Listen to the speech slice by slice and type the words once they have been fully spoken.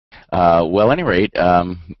Well, at any rate,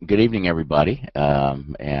 good evening, everybody,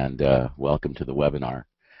 and welcome to the webinar.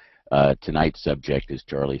 Tonight's subject, as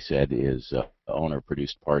Charlie said, is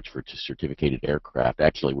owner-produced parts for certificated aircraft.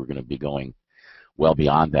 Actually, we're going to be going well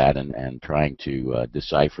beyond that and trying to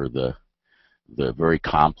decipher the very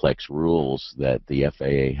complex rules that the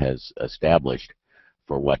FAA has established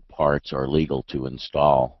for what parts are legal to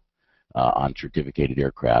install on certificated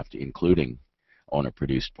aircraft, including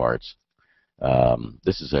owner-produced parts.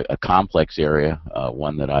 This is a complex area,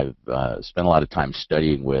 one that I've spent a lot of time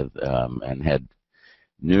studying with, and had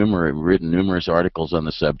written numerous articles on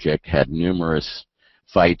the subject, had numerous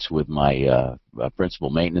fights with my principal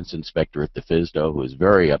maintenance inspector at the FSDO, who is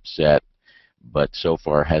very upset, but so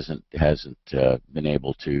far hasn't been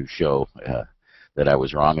able to show that I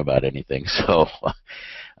was wrong about anything. So,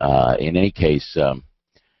 in any case,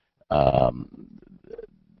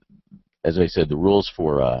 as I said, the rules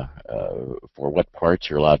for what parts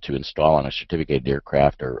you're allowed to install on a certificated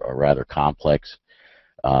aircraft are rather complex.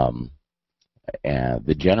 And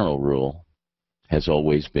the general rule has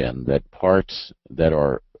always been that parts that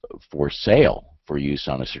are for sale for use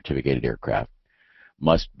on a certificated aircraft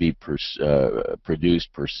must be produced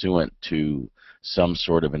pursuant to some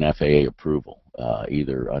sort of an FAA approval,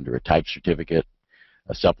 either under a type certificate,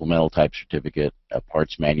 a supplemental type certificate, a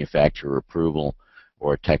parts manufacturer approval,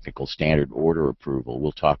 or a technical standard order approval.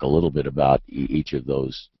 We'll talk a little bit about each of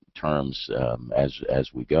those terms as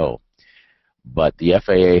we go. But the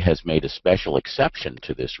FAA has made a special exception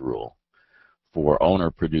to this rule for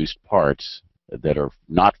owner-produced parts that are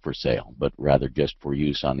not for sale, but rather just for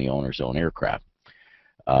use on the owner's own aircraft.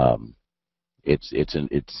 It's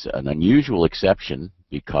an unusual exception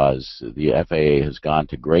because the FAA has gone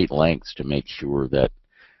to great lengths to make sure that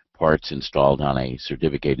parts installed on a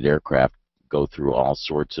certificated aircraft go through all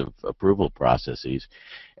sorts of approval processes,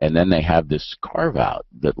 and then they have this carve-out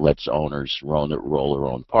that lets owners roll their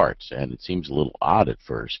own parts, and it seems a little odd at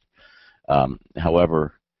first.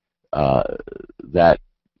 However, that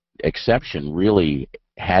exception really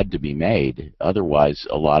had to be made, otherwise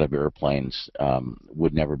a lot of airplanes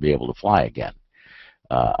would never be able to fly again.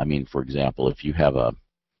 I mean, for example, if you have a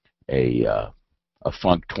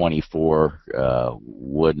Funk 24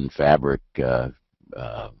 wood and fabric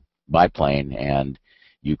biplane and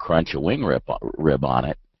you crunch a wing rib on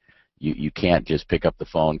it, you can't just pick up the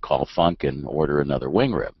phone, call Funk, and order another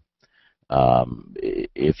wing rib.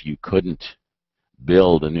 If you couldn't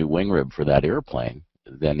build a new wing rib for that airplane,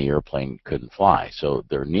 then the airplane couldn't fly. So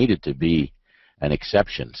there needed to be an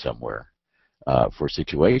exception somewhere for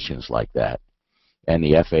situations like that. And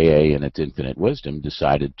the FAA, in its infinite wisdom,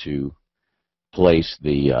 decided to place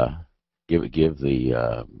give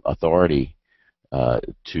the authority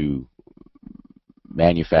to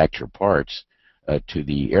manufacture parts to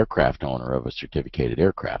the aircraft owner of a certificated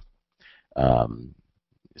aircraft.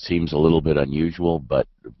 Seems a little bit unusual, but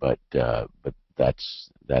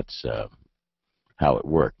that's how it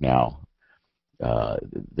worked. Now,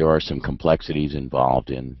 there are some complexities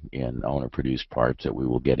involved in owner-produced parts that we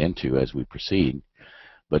will get into as we proceed.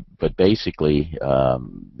 But basically,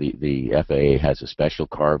 the FAA has a special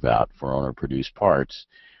carve-out for owner-produced parts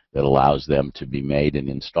that allows them to be made and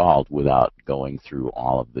installed without going through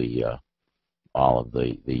all of the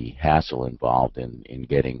hassle involved in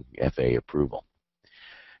getting FAA approval.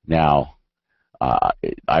 Now,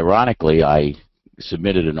 ironically, I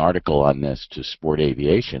submitted an article on this to Sport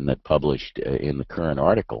Aviation that published in the current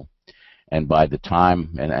article, and by the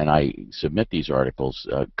time, and I submit these articles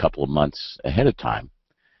a couple of months ahead of time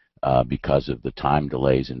because of the time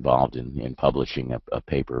delays involved in publishing a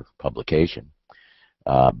paper publication.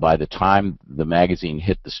 By the time the magazine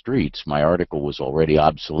hit the streets, my article was already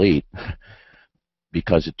obsolete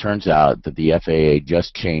because it turns out that the FAA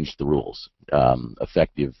just changed the rules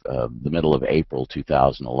effective the middle of April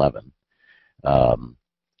 2011. So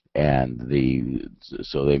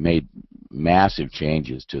they made massive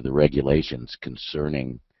changes to the regulations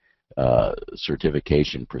concerning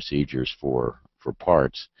certification procedures for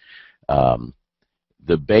parts.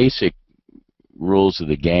 The basic rules of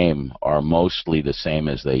the game are mostly the same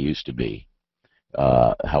as they used to be.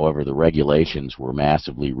 However, the regulations were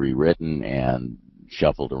massively rewritten and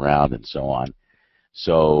shuffled around and so on.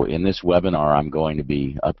 So in this webinar, I'm going to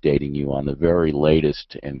be updating you on the very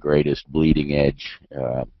latest and greatest bleeding edge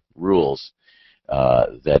rules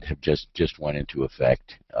that have just went into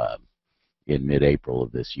effect in mid-April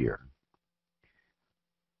of this year.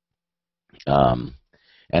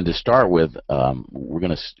 And to start with, we're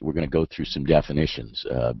gonna go through some definitions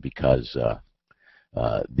because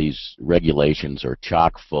these regulations are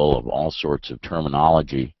chock full of all sorts of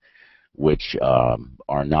terminology which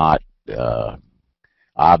are not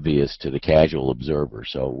obvious to the casual observer.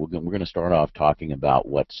 So we're going to start off talking about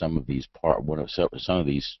what some of these some of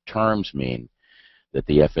these terms mean that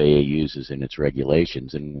the FAA uses in its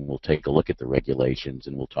regulations, and we'll take a look at the regulations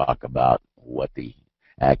and we'll talk about what the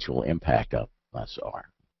actual impact of us are.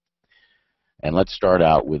 And let's start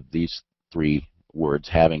out with these three words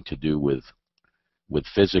having to do with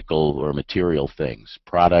physical or material things: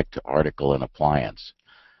 product, article, and appliance.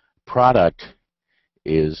 Product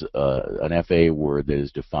is an FAA word that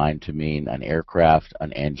is defined to mean an aircraft,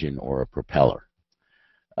 an engine, or a propeller.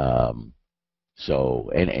 So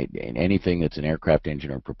anything that's an aircraft, engine,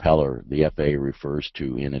 or propeller, the FAA refers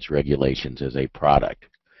to in its regulations as a product.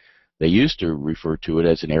 They used to refer to it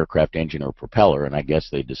as an aircraft, engine, or propeller, and I guess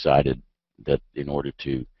they decided that in order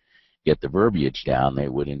to get the verbiage down, they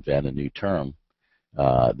would invent a new term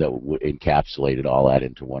that would encapsulate all that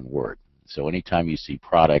into one word. So anytime you see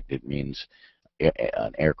product, it means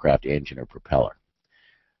an aircraft, engine, or propeller.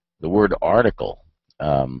 The word article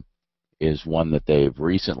is one that they've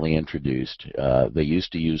recently introduced. They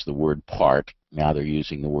used to use the word part. Now they're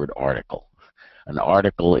using the word article. An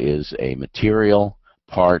article is a material,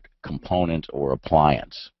 part, component, or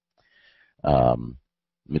appliance.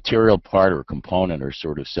 Material, part, or component are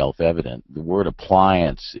sort of self-evident. The word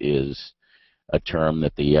appliance is a term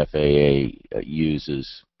that the FAA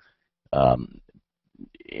uses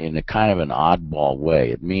in a kind of an oddball way.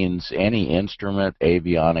 It means any instrument,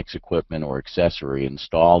 avionics equipment, or accessory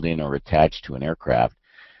installed in or attached to an aircraft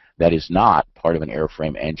that is not part of an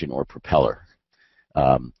airframe, engine, or propeller.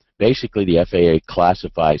 Basically, the FAA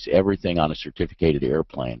classifies everything on a certificated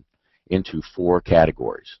airplane into four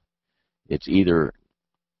categories. It's either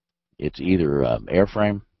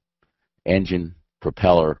airframe, engine,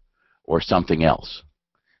 propeller, or something else.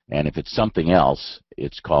 And if it's something else,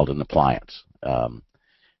 it's called an appliance.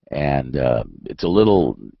 It's a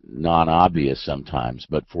little non-obvious sometimes,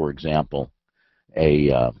 but for example,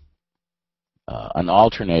 an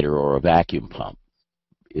alternator or a vacuum pump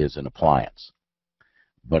is an appliance.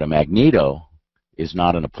 But a magneto is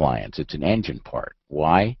not an appliance. It's an engine part.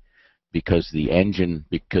 Why? Because the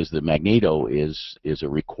magneto is a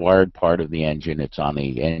required part of the engine. It's on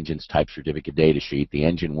the engine's type certificate data sheet. The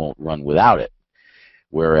engine won't run without it.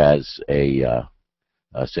 Whereas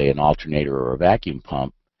say an alternator or a vacuum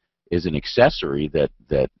pump is an accessory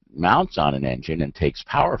that mounts on an engine and takes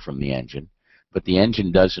power from the engine, but the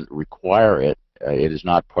engine doesn't require it. It is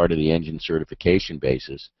not part of the engine certification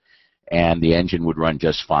basis, and the engine would run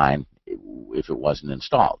just fine if it wasn't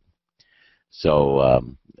installed.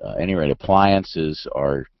 So anyway, appliances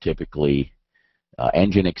are typically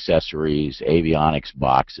engine accessories, avionics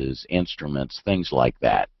boxes, instruments, things like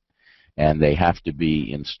that, and they have to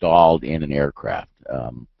be installed in an aircraft.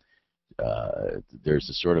 There's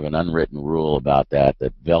a sort of an unwritten rule about that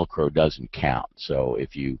Velcro doesn't count. So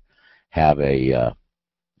if you have a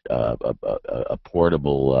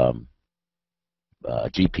portable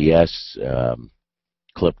GPS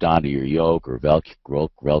clipped onto your yoke, or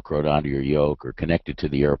velcroed onto your yoke, or connected to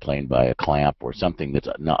the airplane by a clamp or something that's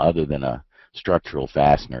other than a structural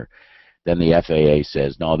fastener, then the FAA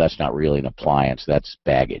says, no, that's not really an appliance, that's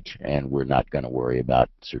baggage, and we're not going to worry about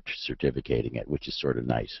certificating it, which is sort of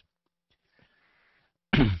nice.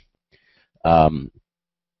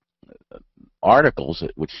 Articles,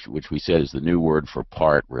 which we said is the new word for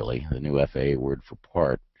part, really, the new FAA word for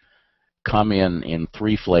part, come in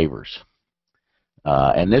three flavors.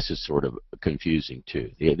 And this is sort of confusing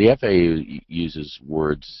too. The FAA uses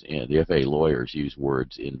words, the FAA lawyers use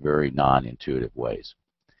words in very non-intuitive ways.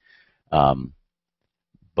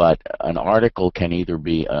 But an article can either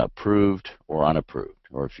be approved or unapproved,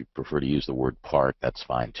 or if you prefer to use the word part, that's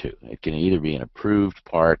fine too. It can either be an approved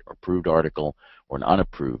part, or approved article, or an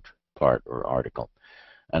unapproved part or article.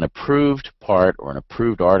 An approved part or an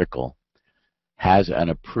approved article has an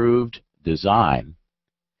approved design,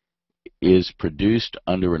 is produced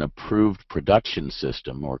under an approved production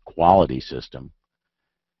system or quality system,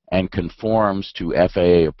 and conforms to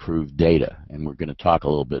FAA approved data. And we're going to talk a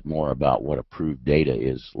little bit more about what approved data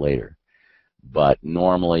is later. But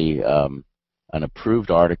normally an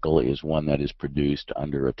approved article is one that is produced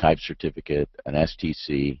under a type certificate, an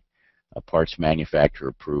STC, a parts manufacturer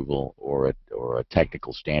approval, or a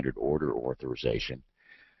technical standard order authorization.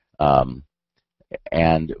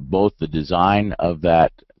 And both the design of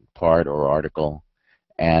that part or article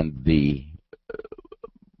and the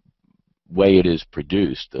way it is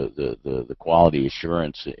produced, the quality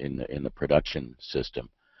assurance in the production system,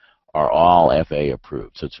 are all FAA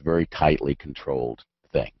approved. So it's a very tightly controlled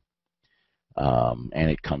thing. And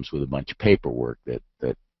it comes with a bunch of paperwork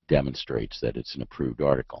that demonstrates that it's an approved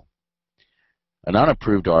article. An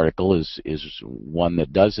unapproved article is one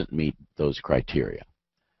that doesn't meet those criteria.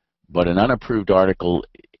 But an unapproved article,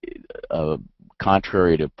 uh,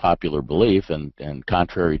 contrary to popular belief and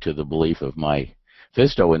contrary to the belief of my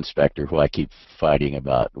FISTO inspector, who I keep fighting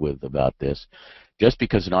about this, just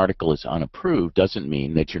because an article is unapproved doesn't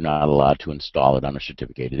mean that you're not allowed to install it on a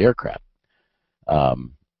certificated aircraft.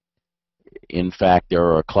 In fact, there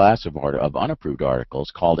are a class of unapproved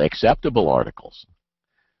articles called acceptable articles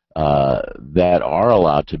that are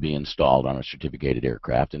allowed to be installed on a certificated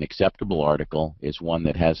aircraft. An acceptable article is one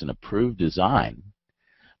that has an approved design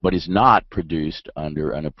but is not produced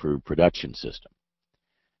under an approved production system.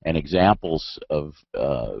 And examples of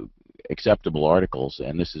acceptable articles,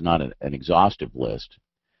 and this is not an exhaustive list,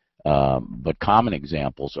 but common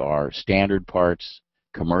examples are standard parts,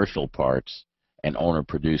 commercial parts, and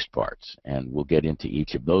owner-produced parts. And we'll get into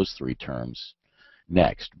each of those three terms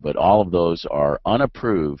next. But all of those are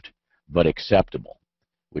unapproved but acceptable,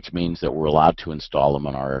 which means that we're allowed to install them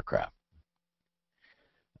on our aircraft.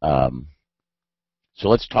 So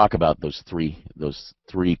let's talk about those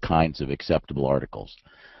three kinds of acceptable articles.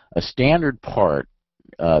 A standard part,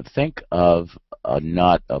 think of a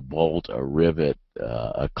nut, a bolt, a rivet,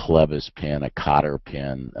 a clevis pin, a cotter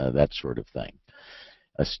pin, that sort of thing.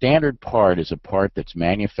 A standard part is a part that's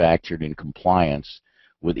manufactured in compliance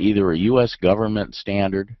with either a U.S. government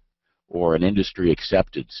standard or an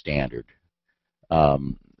industry-accepted standard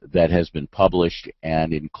that has been published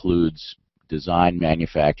and includes design,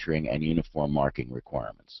 manufacturing, and uniform marking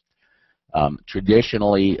requirements.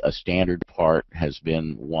 Traditionally, a standard part has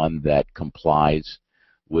been one that complies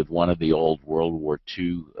with one of the old World War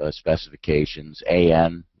II specifications.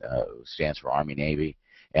 AN stands for Army Navy,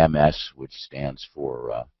 MS, which stands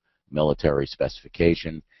for military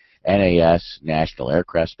specification, NAS, National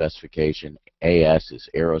Aircraft Specification, AS is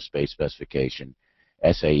Aerospace Specification,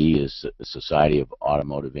 SAE is Society of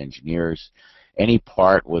Automotive Engineers. Any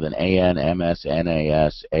part with an AN, MS,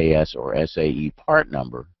 NAS, AS, or SAE part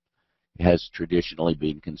number has traditionally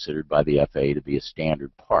been considered by the FAA to be a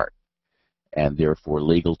standard part and therefore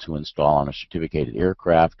legal to install on a certificated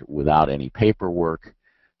aircraft without any paperwork,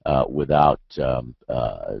 without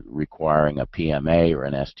requiring a PMA or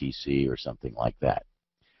an STC or something like that.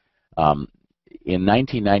 In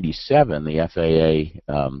 1997, the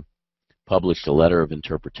FAA published a letter of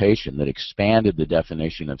interpretation that expanded the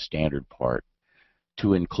definition of standard part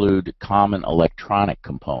to include common electronic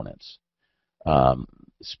components,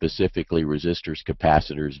 specifically resistors,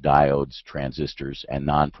 capacitors, diodes, transistors, and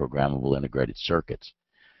non-programmable integrated circuits.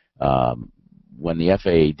 When the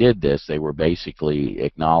FAA did this, they were basically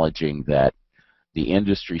acknowledging that the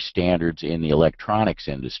industry standards in the electronics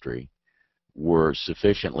industry were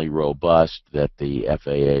sufficiently robust that the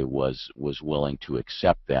FAA was willing to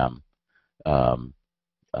accept them and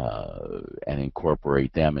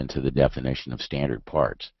incorporate them into the definition of standard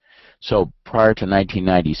parts. So prior to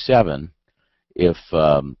 1997, if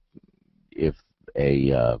a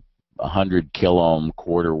 100 kiloohm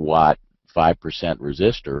quarter watt 5%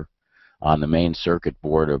 resistor on the main circuit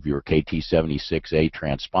board of your KT76A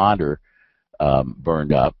transponder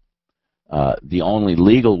burned up, the only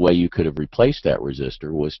legal way you could have replaced that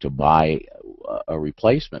resistor was to buy a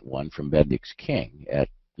replacement one from Bendix King at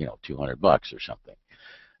 $200 or something.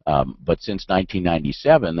 But since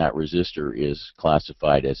 1997, that resistor is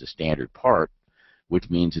classified as a standard part, which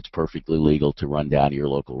means it's perfectly legal to run down to your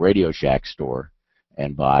local Radio Shack store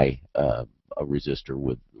and buy a resistor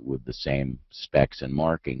with the same specs and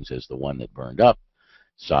markings as the one that burned up,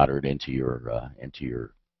 soldered into your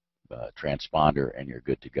transponder, and you're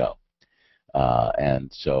good to go.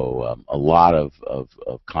 And so a lot of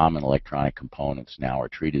common electronic components now are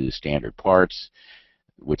treated as standard parts,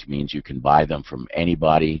 which means you can buy them from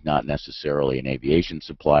anybody, not necessarily an aviation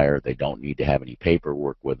supplier. They don't need to have any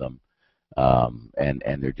paperwork with them,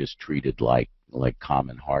 and they're just treated like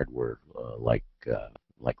common hardware, like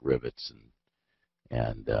rivets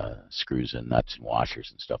and screws and nuts and washers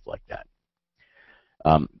and stuff like that.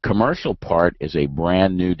 Commercial part is a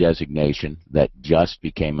brand new designation that just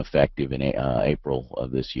became effective in April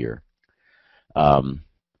of this year.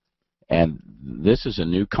 And this is a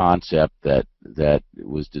new concept that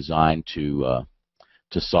was designed to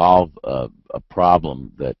solve a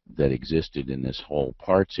problem that existed in this whole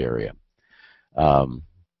parts area.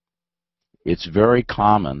 It's very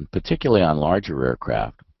common, particularly on larger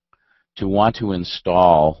aircraft, to want to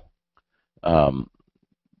install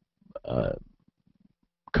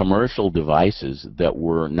commercial devices that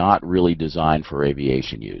were not really designed for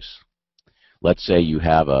aviation use. Let's say you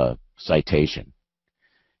have a Citation,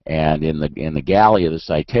 and in the galley of the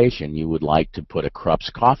Citation you would like to put a Krups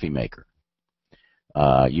coffee maker.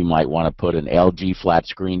 You might want to put an LG flat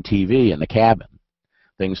screen TV in the cabin,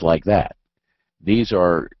 things like that. These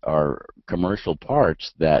are commercial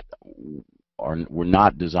parts that were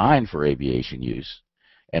not designed for aviation use,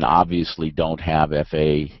 and obviously don't have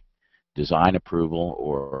FAA design approval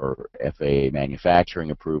or FAA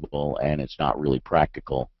manufacturing approval, and it's not really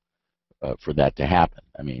practical for that to happen.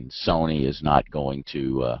 I mean, Sony is not going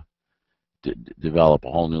to develop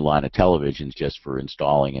a whole new line of televisions just for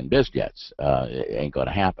installing in biz jets. It ain't going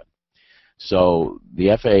to happen. So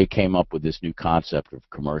the FAA came up with this new concept of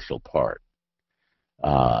commercial part,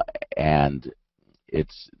 and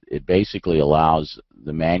it basically allows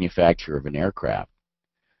the manufacturer of an aircraft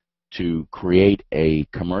to create a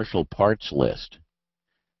commercial parts list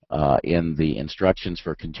in the instructions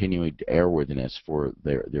for continuing airworthiness for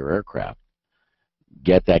their aircraft,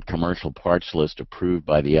 get that commercial parts list approved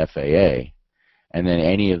by the FAA, and then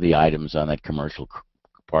any of the items on that commercial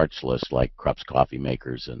parts list, like Krupp's coffee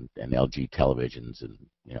makers and LG televisions and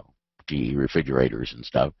GE refrigerators and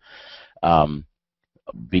stuff,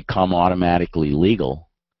 become automatically legal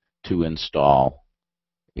to install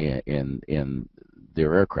in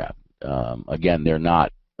their aircraft. Again, they're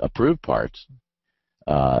not approved parts.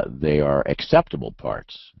 They are acceptable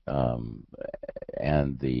parts,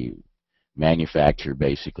 and the manufacturer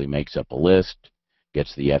basically makes up a list,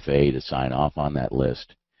 gets the FAA to sign off on that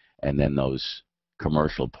list, and then those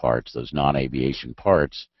commercial parts, those non-aviation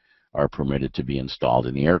parts, are permitted to be installed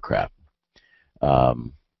in the aircraft.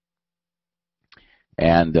 The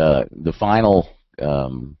final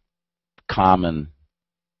common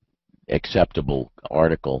acceptable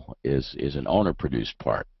article is an owner-produced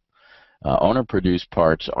part. Owner-produced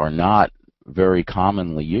parts are not very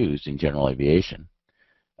commonly used in general aviation.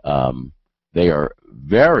 They are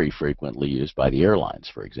very frequently used by the airlines,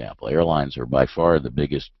 for example. Airlines are by far the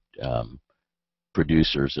biggest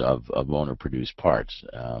producers of owner-produced parts,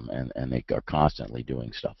 and they are constantly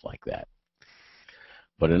doing stuff like that.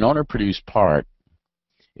 But an owner-produced part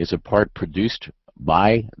is a part produced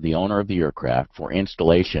by the owner of the aircraft for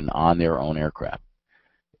installation on their own aircraft.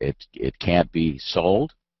 It can't be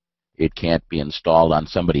sold. It can't be installed on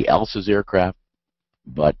somebody else's aircraft.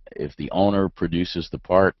 But if the owner produces the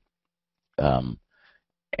part,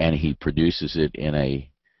 and he produces it in a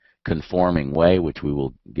conforming way, which we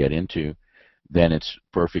will get into, then it's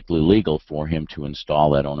perfectly legal for him to install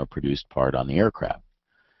that owner-produced part on the aircraft.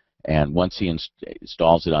 And once he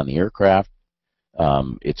installs it on the aircraft,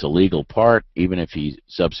 it's a legal part. Even if he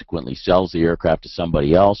subsequently sells the aircraft to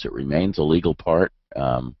somebody else, it remains a legal part.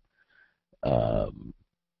 And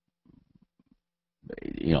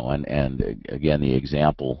again, the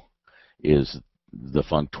example is the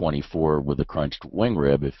Funk 24 with a crunched wing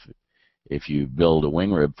rib. If you build a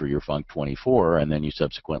wing rib for your Funk 24 and then you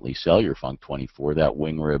subsequently sell your Funk 24, that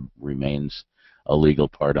wing rib remains a legal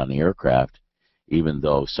part on the aircraft, even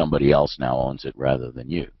though somebody else now owns it rather than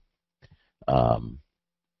you.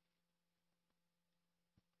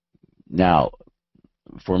 Now,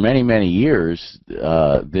 for many, many years,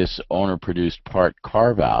 this owner-produced part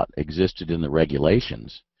carve-out existed in the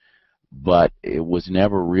regulations, but it was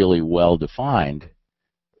never really well defined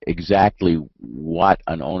exactly what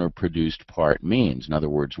an owner-produced part means. In other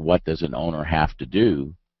words, what does an owner have to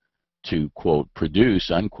do to, quote,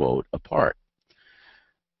 produce, unquote, a part?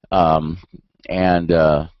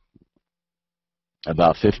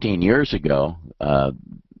 About 15 years ago,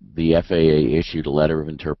 the FAA issued a letter of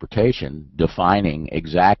interpretation defining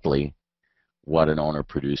exactly what an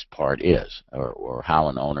owner-produced part is, or how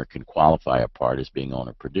an owner can qualify a part as being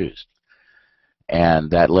owner-produced.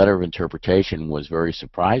 And that letter of interpretation was very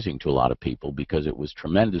surprising to a lot of people because it was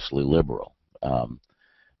tremendously liberal.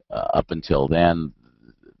 Up until then,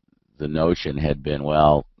 the notion had been,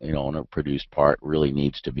 well, owner-produced part really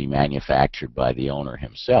needs to be manufactured by the owner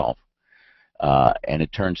himself. And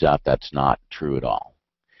it turns out that's not true at all.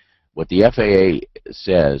 What the FAA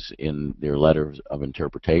says in their letter of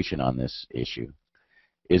interpretation on this issue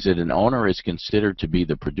is that an owner is considered to be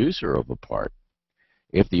the producer of a part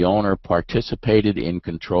if the owner participated in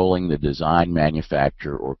controlling the design,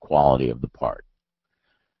 manufacture, or quality of the part.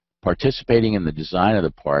 Participating in the design of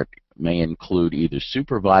the part may include either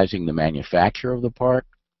supervising the manufacture of the part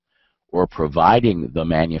or providing the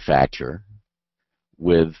manufacturer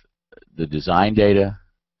with the design data,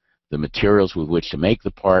 the materials with which to make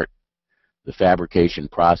the part, the fabrication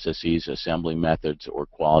processes, assembly methods, or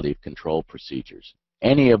quality control procedures.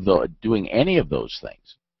 Doing any of those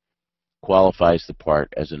things qualifies the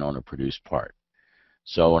part as an owner-produced part.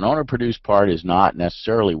 So an owner-produced part is not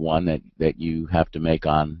necessarily one that you have to make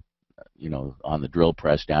on the drill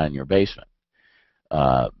press down in your basement.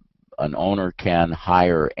 An owner can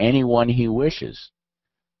hire anyone he wishes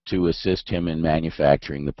to assist him in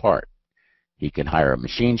manufacturing the part. He can hire a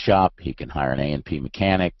machine shop. He can hire an A&P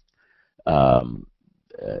mechanic. Um,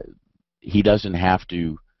 he doesn't have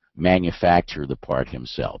to manufacture the part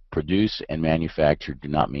himself. Produce and manufacture do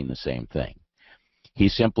not mean the same thing. He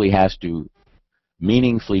simply has to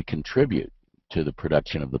meaningfully contribute to the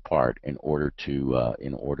production of the part in order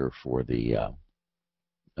for the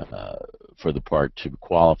part to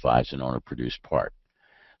qualify as an owner-produced part.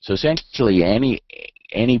 So essentially,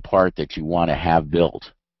 any part that you want to have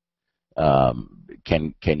built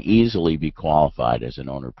can easily be qualified as an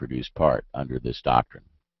owner-produced part under this doctrine.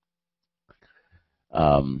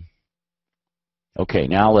 Okay,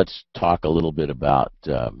 now let's talk a little bit about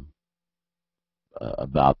the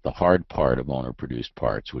hard part of owner-produced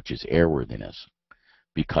parts, which is airworthiness,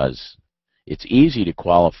 because it's easy to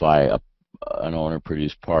qualify an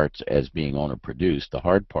owner-produced parts as being owner-produced. The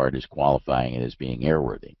hard part is qualifying it as being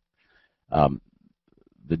airworthy.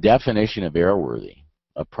 The definition of airworthy: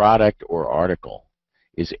 a product or article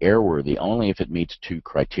is airworthy only if it meets two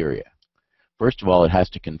criteria. First of all, it has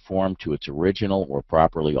to conform to its original or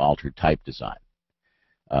properly altered type design.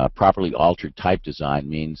 Properly altered type design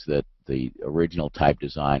means that the original type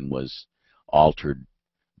design was altered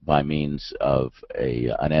by means of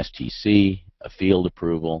an STC, a field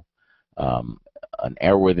approval, an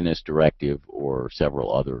airworthiness directive, or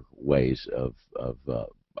several other ways of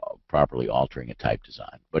properly altering a type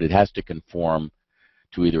design. But it has to conform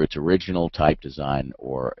to either its original type design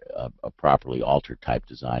or a properly altered type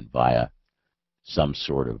design via some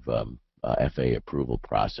sort of FAA approval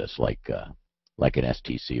process, like an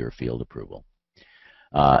STC or field approval.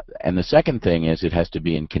 And the second thing is it has to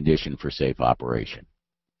be in condition for safe operation.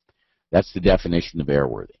 That's the definition of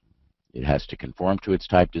airworthy. It has to conform to its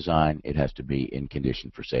type design. It has to be in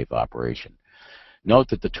condition for safe operation. Note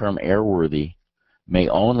that the term airworthy may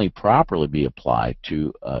only properly be applied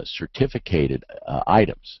to certificated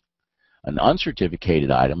items. An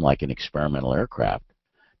uncertificated item, like an experimental aircraft,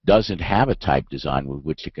 doesn't have a type design with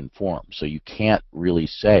which to conform. So you can't really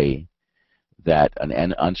say that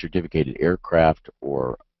an uncertificated aircraft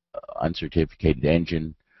or uncertificated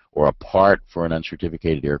engine or a part for an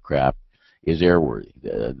uncertificated aircraft is airworthy.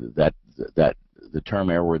 The term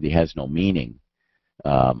airworthy has no meaning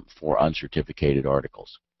for uncertificated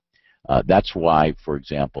articles. That's why, for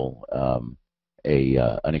example,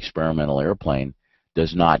 an experimental airplane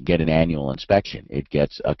does not get an annual inspection. It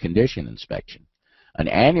gets a condition inspection. An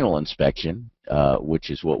annual inspection, which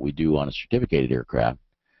is what we do on a certificated aircraft,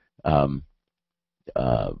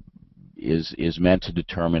 is meant to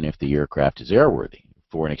determine if the aircraft is airworthy.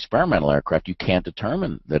 For an experimental aircraft, you can't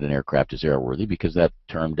determine that an aircraft is airworthy because that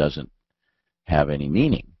term doesn't have any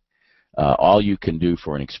meaning. All you can do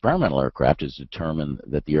for an experimental aircraft is determine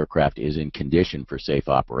that the aircraft is in condition for safe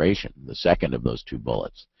operation, the second of those two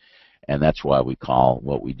bullets. And that's why we call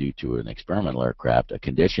what we do to an experimental aircraft a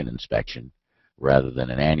condition inspection rather than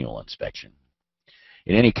an annual inspection.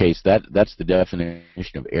 In any case, that's the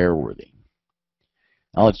definition of airworthy.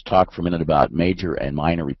 Now let's talk for a minute about major and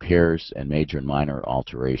minor repairs and major and minor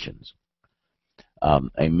alterations.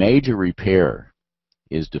 A major repair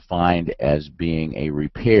is defined as being a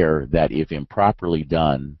repair that, if improperly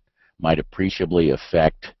done, might appreciably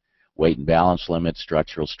affect weight and balance limits,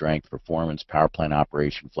 structural strength, performance, power plant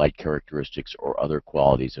operation, flight characteristics, or other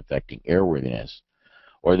qualities affecting airworthiness,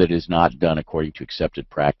 or that is not done according to accepted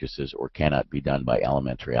practices or cannot be done by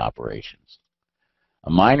elementary operations. A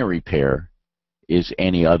minor repair is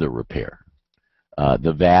any other repair.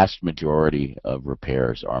 The vast majority of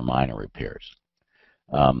repairs are minor repairs.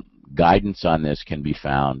 Guidance on this can be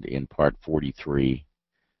found in Part 43,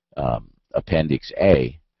 Appendix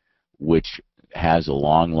A, which has a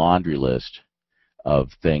long laundry list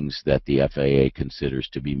of things that the FAA considers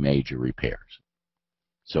to be major repairs.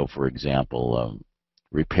 So, for example,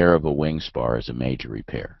 repair of a wing spar is a major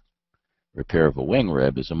repair. Repair of a wing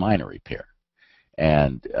rib is a minor repair.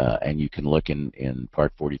 And you can look in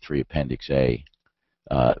Part 43, Appendix A,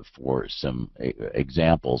 for some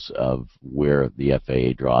examples of where the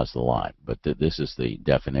FAA draws the line. But this is the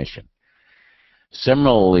definition.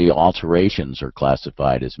 Similarly, alterations are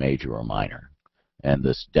classified as major or minor. And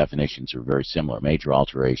the definitions are very similar. Major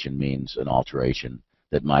alteration means an alteration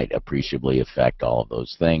that might appreciably affect all of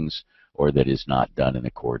those things, or that is not done in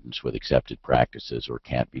accordance with accepted practices or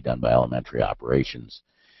can't be done by elementary operations.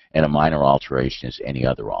 And a minor alteration is any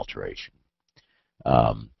other alteration.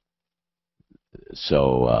 And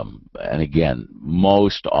again,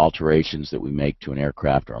 most alterations that we make to an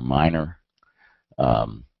aircraft are minor.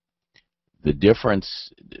 The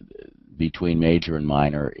difference between major and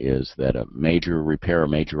minor is that a major repair or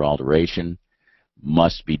major alteration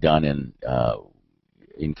must be done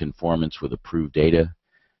in conformance with approved data.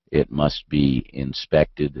 It must be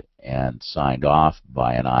inspected and signed off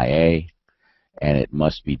by an IA, and it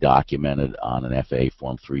must be documented on an FAA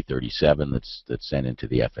Form 337 that's sent into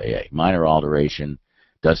the FAA. Minor alteration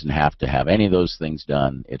doesn't have to have any of those things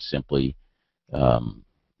done. It's simply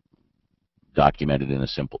documented in a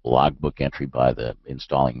simple logbook entry by the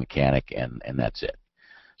installing mechanic, and that's it.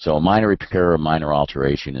 So a minor repair or minor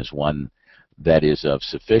alteration is one that is of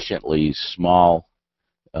sufficiently small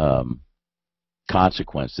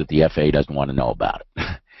consequence that the FAA doesn't want to know about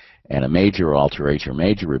it. And a major alteration or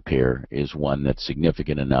major repair is one that's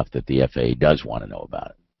significant enough that the FAA does want to know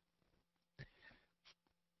about it.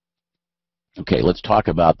 Okay, let's talk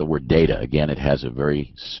about the word data. Again, it has a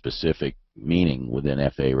very specific meaning within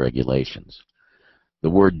FAA regulations. The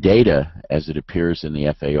word data, as it appears in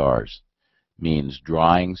the FARs, means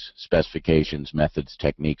drawings, specifications, methods,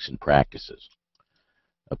 techniques, and practices.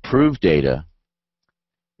 Approved data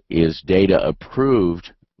is data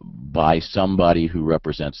approved by somebody who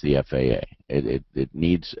represents the FAA. It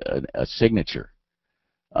needs a signature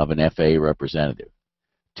of an FAA representative,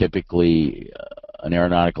 typically an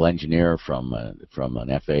aeronautical engineer from an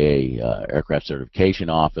FAA aircraft certification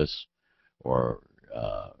office, or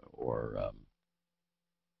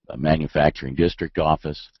a manufacturing district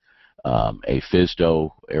office, a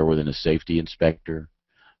FSDO, airworthiness safety inspector,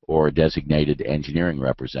 or a designated engineering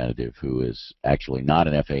representative who is actually not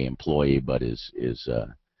an FAA employee but is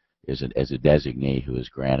as a designee who is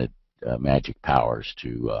granted magic powers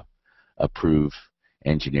to approve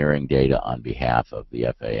engineering data on behalf of the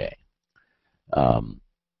FAA.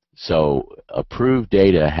 So approved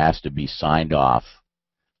data has to be signed off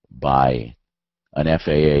by an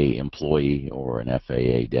FAA employee or an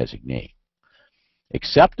FAA designee.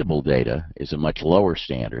 Acceptable data is a much lower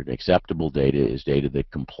standard. Acceptable data is data that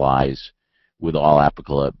complies with all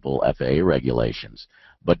applicable FAA regulations,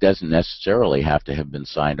 but doesn't necessarily have to have been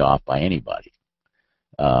signed off by anybody.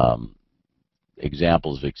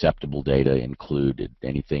 Examples of acceptable data include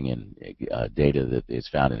anything in data that is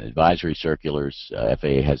found in advisory circulars.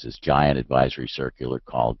 FAA has this giant advisory circular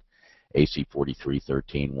called AC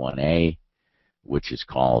 4313-1A, which is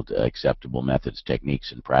called Acceptable Methods,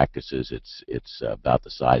 Techniques, and Practices. It's about the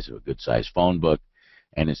size of a good-sized phone book,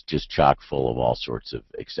 and it's just chock full of all sorts of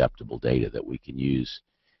acceptable data that we can use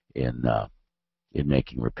in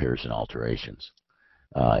making repairs and alterations.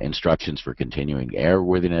 Instructions for continuing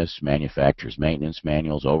airworthiness, manufacturer's maintenance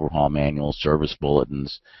manuals, overhaul manuals, service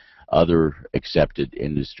bulletins, other accepted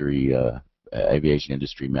industry, aviation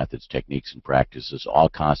industry methods, techniques, and practices all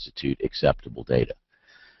constitute acceptable data.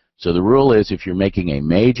 So the rule is if you're making a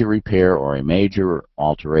major repair or a major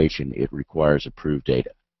alteration, it requires approved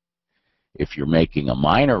data. If you're making a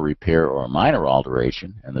minor repair or a minor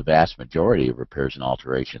alteration, and the vast majority of repairs and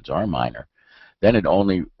alterations are minor, then it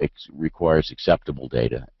only requires acceptable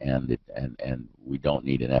data, and we don't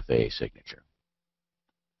need an FAA signature.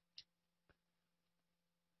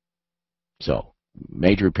 So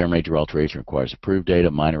major repair, major alteration requires approved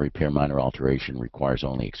data. Minor repair, minor alteration requires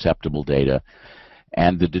only acceptable data.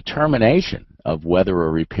 And the determination of whether a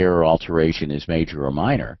repair or alteration is major or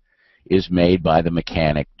minor is made by the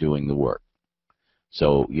mechanic doing the work.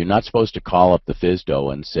 So you're not supposed to call up the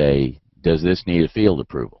FSDO and say, does this need a field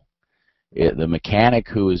approval? The mechanic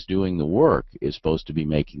who is doing the work is supposed to be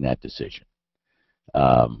making that decision.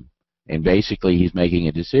 And basically he's making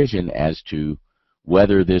a decision as to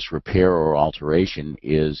whether this repair or alteration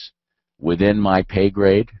is within my pay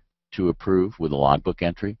grade to approve with a logbook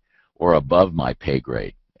entry, or above my pay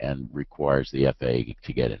grade and requires the FAA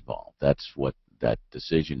to get involved. That's what that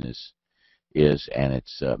decision is, and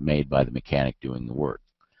it's made by the mechanic doing the work.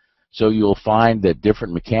 So you'll find that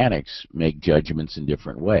different mechanics make judgments in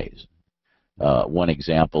different ways. One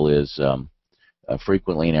example is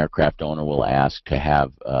frequently an aircraft owner will ask to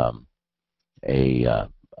have a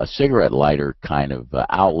cigarette lighter kind of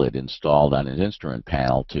outlet installed on his instrument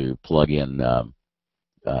panel to plug in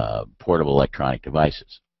portable electronic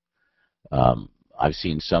devices. I've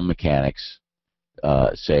seen some mechanics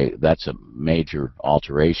say that's a major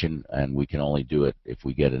alteration and we can only do it if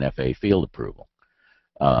we get an FAA field approval.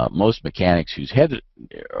 Most mechanics whose heads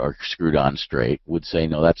are screwed on straight would say,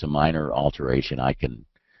 no, that's a minor alteration. I can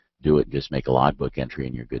do it, just make a logbook entry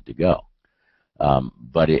and you're good to go.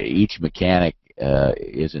 But each mechanic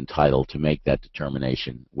is entitled to make that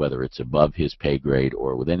determination, whether it's above his pay grade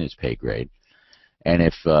or within his pay grade. And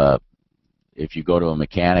if you go to a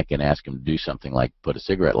mechanic and ask him to do something like put a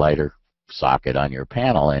cigarette lighter socket on your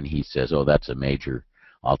panel and he says, oh, that's a major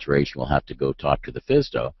alteration, we'll have to go talk to the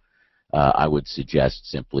FSDO, I would suggest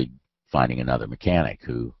simply finding another mechanic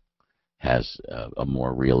who has a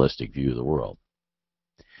more realistic view of the world.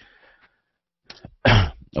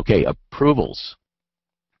 Okay, approvals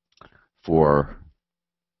for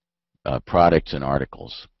products and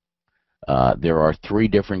articles. There are three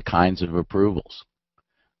different kinds of approvals.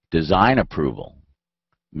 Design approval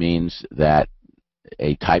means that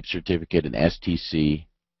a type certificate, an STC,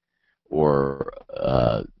 or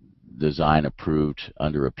design approved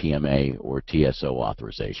under a PMA or TSO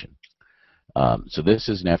authorization. So this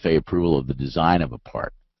is an FAA approval of the design of a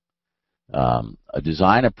part. A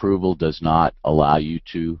design approval does not allow you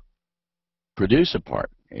to produce a part.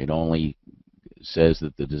 It only says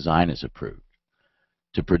that the design is approved.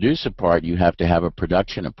 To produce a part, you have to have a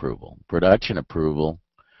production approval. Production approval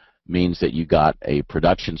means that you got a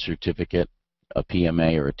production certificate, a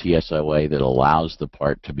PMA or a TSOA that allows the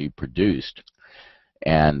part to be produced.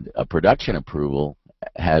 And a production approval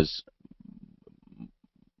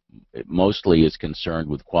mostly is concerned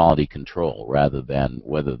with quality control rather than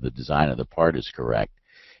whether the design of the part is correct.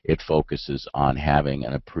 It focuses on having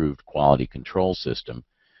an approved quality control system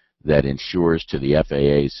that ensures to the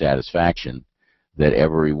FAA's satisfaction that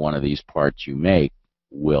every one of these parts you make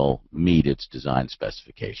will meet its design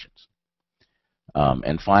specifications.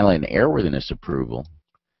 And finally, an airworthiness approval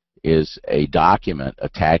is a document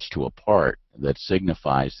attached to a part that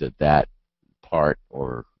signifies that that part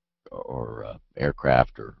or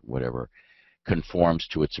aircraft or whatever conforms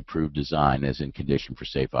to its approved design as in condition for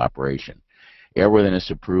safe operation. Airworthiness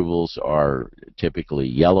approvals are typically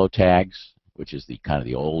yellow tags, which is the kind of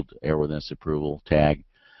the old airworthiness approval tag,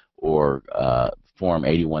 or Form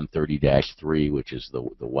 8130-3, which is the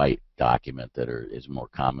white document that is more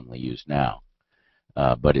commonly used now.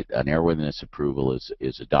 But an airworthiness approval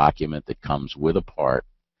is a document that comes with a part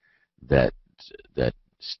that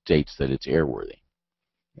states that it's airworthy.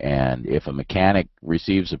 And if a mechanic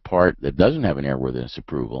receives a part that doesn't have an airworthiness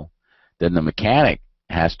approval, then the mechanic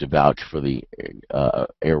has to vouch for the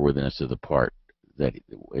airworthiness of the part that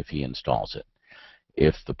if he installs it.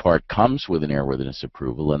 If the part comes with an airworthiness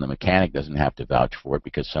approval, then the mechanic doesn't have to vouch for it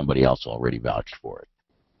because somebody else already vouched for it.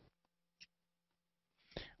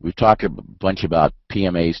 We've talked a bunch about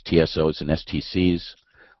PMAs, TSOs, and STCs.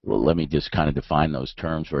 Well, let me just kind of define those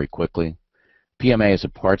terms very quickly. PMA is a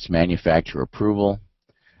parts manufacturer approval.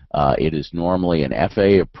 It is normally an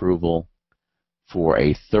FAA approval for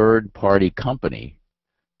a third-party company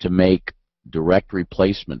to make direct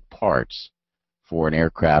replacement parts for an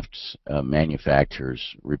aircraft's manufacturer's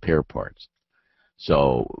repair parts.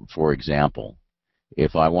 So, for example,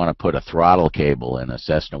 if I want to put a throttle cable in a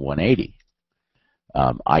Cessna 180,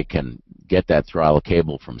 I can get that throttle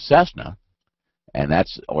cable from Cessna, and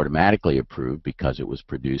that's automatically approved because it was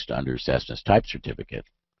produced under Cessna's type certificate.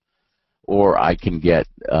 Or I can get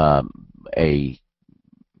a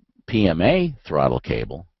PMA throttle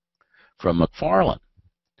cable from McFarland,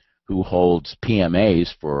 who holds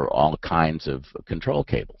PMAs for all kinds of control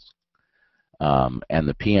cables. And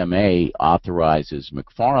the PMA authorizes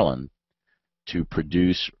McFarland to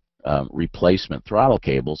produce replacement throttle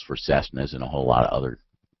cables for Cessnas and a whole lot of other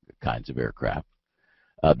kinds of aircraft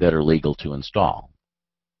that are legal to install.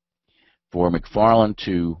 For McFarland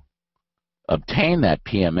to obtain that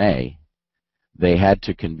PMA, they had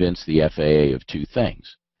to convince the FAA of two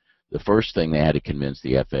things. The first thing they had to convince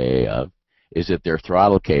the FAA of is that their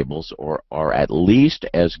throttle cables are at least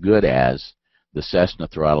as good as the Cessna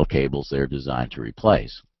throttle cables they're designed to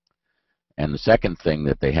replace. And the second thing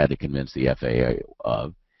that they had to convince the FAA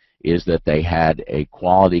of is that they had a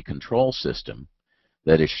quality control system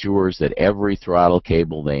that assures that every throttle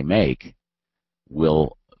cable they make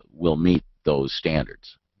will meet those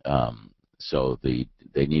standards. So they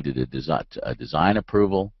needed a design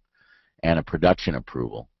approval and a production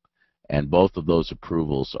approval, and both of those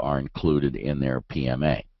approvals are included in their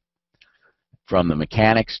PMA. From the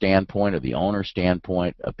mechanic standpoint or the owner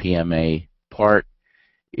standpoint, a PMA part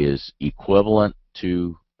is equivalent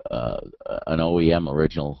to an OEM,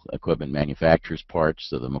 original equipment manufacturer's parts.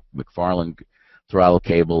 So the McFarland throttle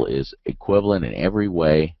cable is equivalent in every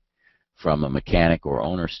way from a mechanic or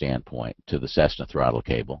owner standpoint to the Cessna throttle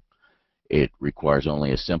cable. It requires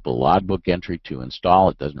only a simple logbook entry to install.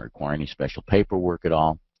 It doesn't require any special paperwork at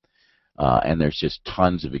all. And there's just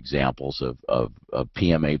tons of examples of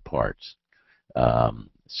PMA parts.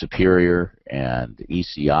 Superior and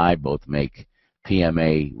ECI both make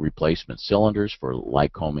PMA replacement cylinders for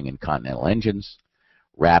Lycoming and Continental engines.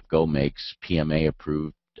 Rapco makes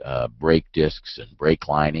PMA-approved brake discs and brake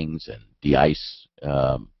linings and de-ice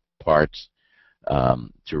parts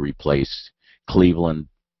to replace Cleveland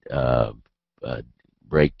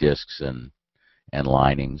brake discs and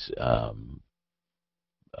linings.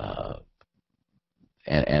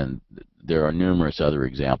 And there are numerous other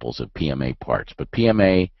examples of PMA parts. But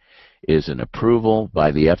PMA is an approval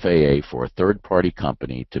by the FAA for a third-party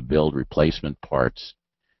company to build replacement parts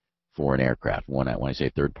for an aircraft. When I say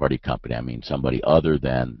third-party company, I mean somebody other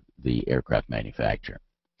than the aircraft manufacturer.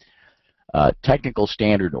 Technical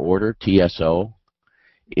Standard Order, TSO,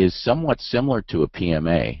 is somewhat similar to a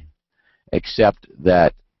PMA, except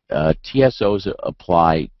that TSOs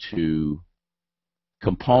apply to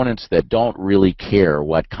components that don't really care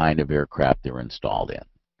what kind of aircraft they're installed in.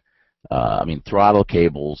 I mean, throttle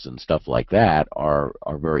cables and stuff like that are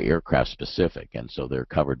very aircraft specific, and so they're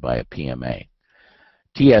covered by a PMA.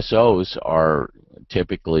 TSOs are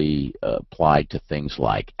typically applied to things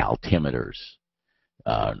like altimeters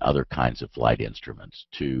and other kinds of flight instruments,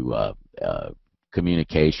 to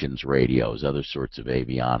communications radios, other sorts of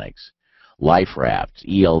avionics, life rafts,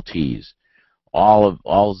 ELTs. All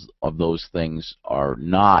of those things are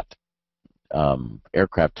not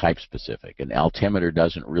aircraft type specific. An altimeter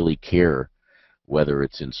doesn't really care whether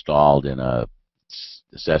it's installed in a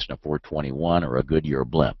Cessna 421 or a Goodyear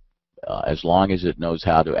blimp. As long as it knows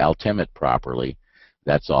how to altimate properly,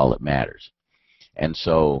 that's all that matters. And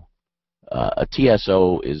so a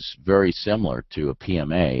TSO is very similar to a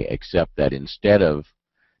PMA, except that instead of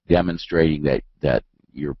demonstrating that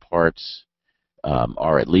your parts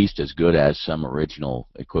are at least as good as some original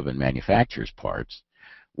equipment manufacturer's parts,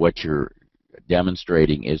 what you're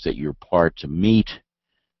demonstrating is that your parts meet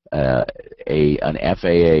an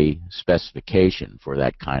FAA specification for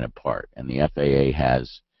that kind of part. And the FAA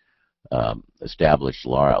has established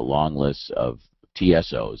long lists of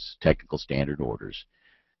TSOs, technical standard orders,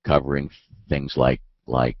 covering things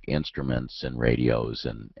like instruments and radios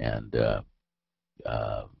and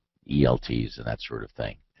ELTs and that sort of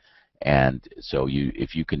thing. And so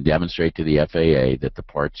if you can demonstrate to the FAA that the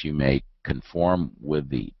parts you make conform with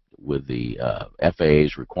the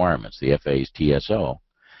FAA's requirements, the FAA's TSO,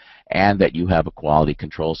 and that you have a quality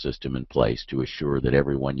control system in place to assure that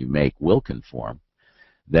every one you make will conform,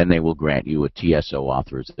 then they will grant you a TSO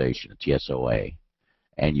authorization, a TSOA,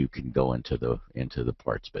 and you can go into the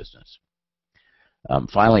parts business.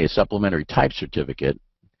 Finally, a supplementary type certificate.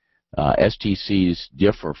 STCs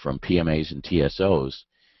differ from PMAs and TSOs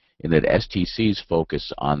in that STCs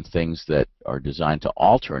focus on things that are designed to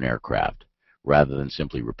alter an aircraft rather than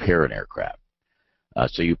simply repair an aircraft.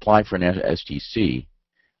 So you apply for an STC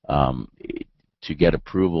to get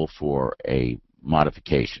approval for a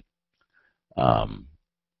modification.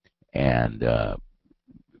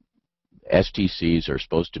 STCs are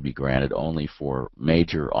supposed to be granted only for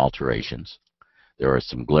major alterations. There are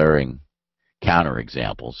some glaring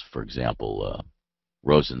counterexamples. For example,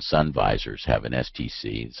 Rose and Sun visors have an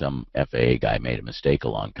STC. Some FAA guy made a mistake a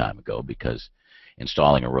long time ago because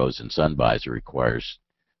installing a Rose and Sun visor requires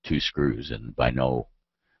 2 screws, and by no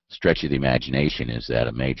stretch of the imagination is that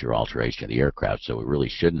a major alteration of the aircraft, so it really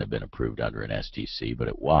shouldn't have been approved under an STC, but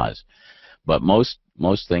it was. But most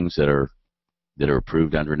things that are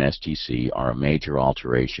approved under an STC are a major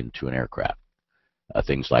alteration to an aircraft.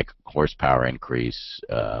 Things like horsepower increase,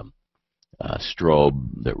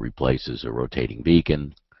 strobe that replaces a rotating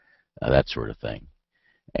beacon, that sort of thing.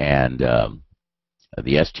 And the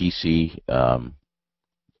STC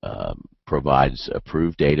provides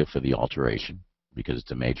approved data for the alteration because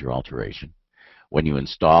it's a major alteration. When you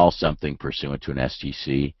install something pursuant to an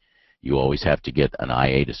STC, you always have to get an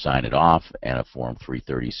IA to sign it off and a Form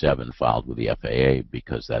 337 filed with the FAA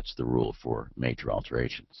because that's the rule for major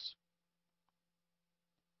alterations.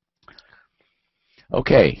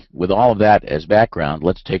 Okay, with all of that as background,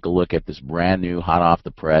 let's take a look at this brand new, hot off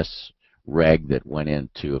the press reg that went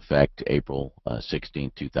into effect April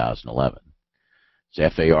 16, 2011.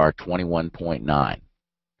 It's FAR 21.9.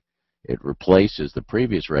 It replaces the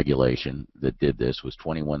previous regulation that did this, was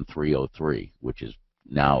 21.303, which is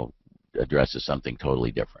now addresses something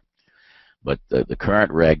totally different. But the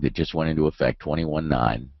current reg that just went into effect,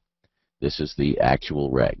 21.9, this is the actual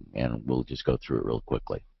reg, and we'll just go through it real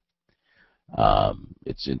quickly.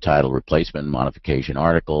 It's entitled Replacement and Modification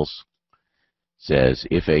Articles. It says,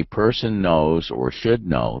 if a person knows or should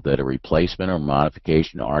know that a replacement or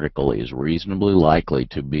modification article is reasonably likely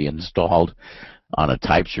to be installed on a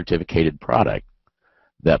type certificated product,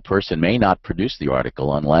 that person may not produce the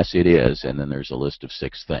article unless it is, and then there's a list of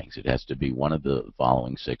 6 things. It has to be one of the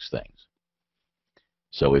following 6 things.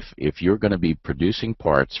 So if you're going to be producing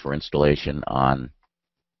parts for installation on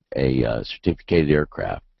a certificated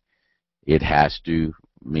aircraft, it has to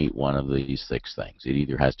meet one of these 6 things. It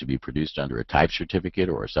either has to be produced under a type certificate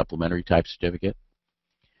or a supplementary type certificate,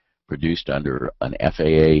 produced under an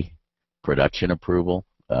FAA production approval,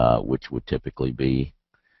 which would typically be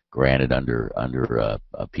granted under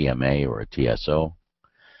a PMA or a TSO,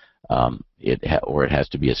 Or it has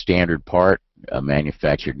to be a standard part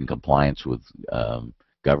manufactured in compliance with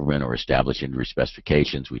government or established industry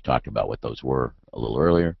specifications. We talked about what those were a little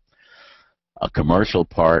earlier. A commercial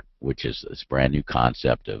part, which is this brand new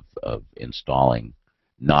concept of installing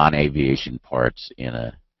non-aviation parts in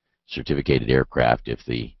a certificated aircraft if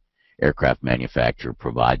the aircraft manufacturer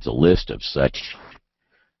provides a list of such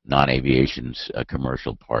non-aviation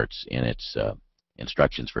commercial parts in its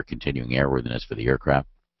instructions for continuing airworthiness for the aircraft.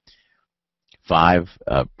 5,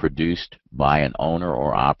 produced by an owner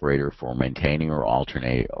or operator for maintaining or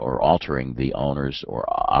altering the owner's or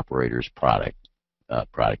operator's product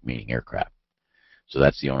meaning aircraft. So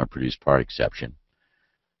that's the owner-produced part exception.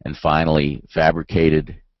 And finally,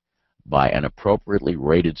 fabricated by an appropriately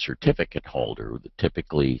rated certificate holder,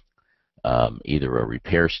 typically either a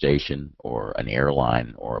repair station or an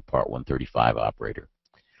airline or a Part 135 operator,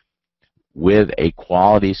 with a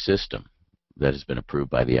quality system that has been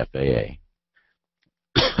approved by the FAA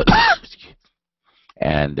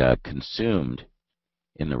and consumed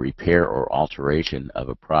in the repair or alteration of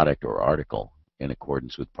a product or article in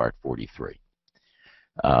accordance with Part 43.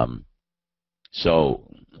 So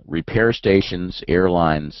repair stations,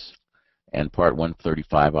 airlines, and Part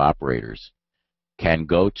 135 operators can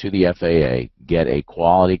go to the FAA, get a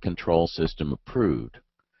quality control system approved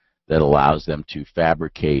that allows them to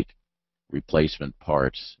fabricate replacement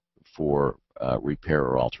parts for repair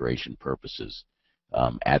or alteration purposes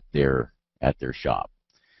at their shop.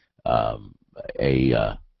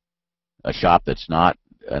 A shop that's not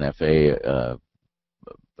an FAA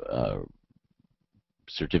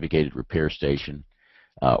certificated repair station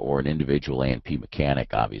or an individual A&P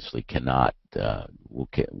mechanic obviously cannot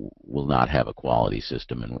will not have a quality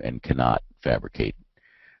system and cannot fabricate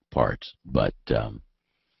parts. But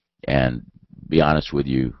and be honest with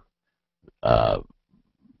you,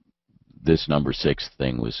 this number 6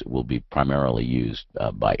 thing will be primarily used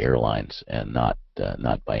by airlines and not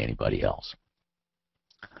by anybody else.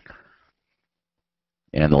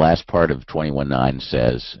 And the last part of 21.9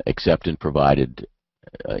 says, except and provided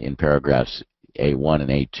in paragraphs A1 and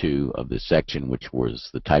A2 of this section, which was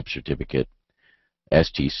the type certificate,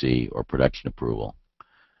 STC, or production approval,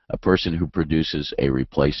 a person who produces a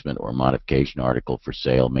replacement or modification article for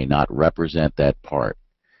sale may not represent that part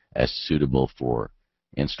as suitable for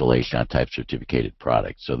installation on type certificated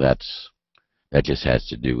products. So that just has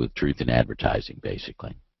to do with truth in advertising,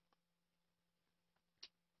 basically.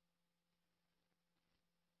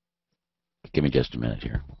 Give me just a minute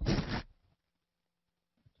here.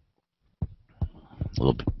 A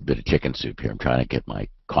little bit of chicken soup here. I'm trying to get my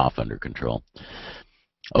cough under control.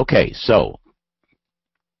 Okay, so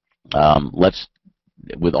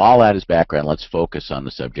with all that as background, let's focus on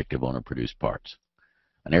the subject of owner-produced parts.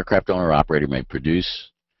 An aircraft owner-operator may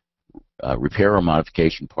produce repair or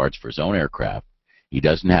modification parts for his own aircraft. He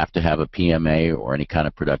doesn't have to have a PMA or any kind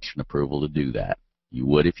of production approval to do that. You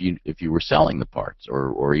would if you were selling the parts,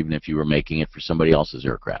 or even if you were making it for somebody else's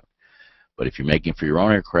aircraft. But if you're making it for your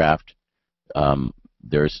own aircraft,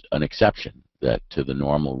 there's an exception to the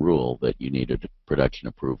normal rule that you need a production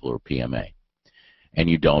approval or PMA, and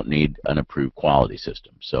you don't need an approved quality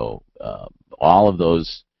system. So all of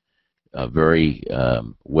those very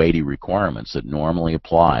weighty requirements that normally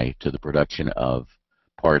apply to the production of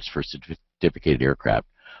parts for certificated aircraft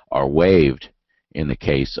are waived in the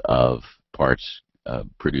case of parts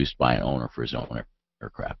produced by an owner for his own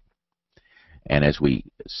aircraft. And as we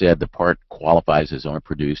said, the part qualifies as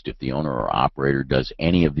owner-produced if the owner or operator does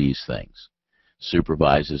any of these things: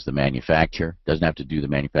 supervises the manufacturer, doesn't have to do the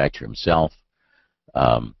manufacturer himself,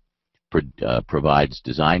 provides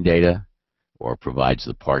design data, or provides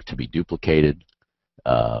the part to be duplicated,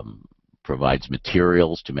 provides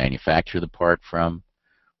materials to manufacture the part from,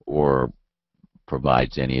 or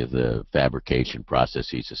provides any of the fabrication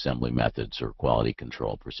processes, assembly methods, or quality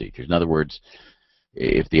control procedures. In other words,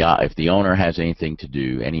 if the owner has anything to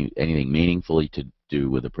do, anything meaningfully to do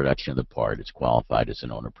with the production of the part, it's qualified as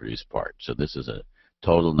an owner-produced part. So this is a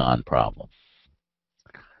total non-problem.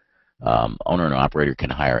 Owner and operator can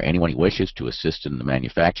hire anyone he wishes to assist in the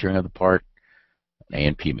manufacturing of the part: an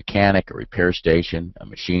A&P mechanic, a repair station, a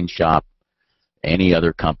machine shop, any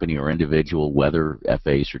other company or individual, whether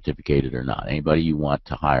FAA certificated or not. Anybody you want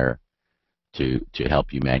to hire to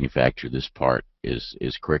help you manufacture this part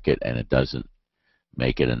is cricket, and it doesn't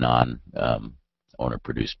make it a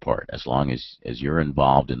non-owner-produced part. As long as you're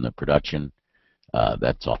involved in the production,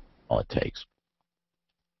 that's all it takes.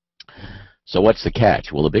 So what's the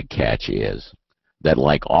catch? Well, the big catch is that,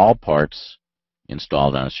 like all parts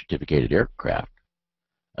installed on a certificated aircraft,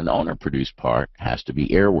 an owner-produced part has to be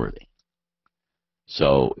airworthy.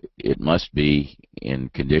 So it must be in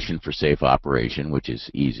condition for safe operation, which is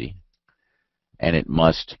easy, and it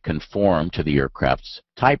must conform to the aircraft's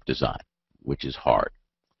type design, which is hard.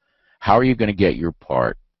 How are you going to get your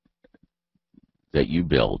part that you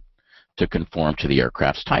build to conform to the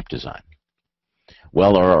aircraft's type design?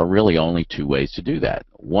 Well, there are really only two ways to do that.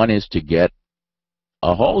 One is to get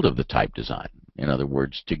a hold of the type design. In other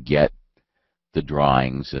words, to get the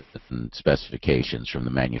drawings and specifications from the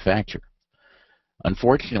manufacturer.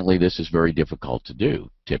 Unfortunately, this is very difficult to do,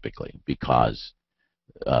 typically, because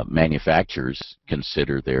manufacturers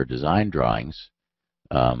consider their design drawings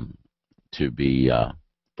to be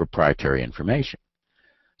proprietary information.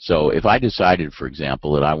 So if I decided, for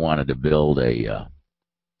example, that I wanted to build a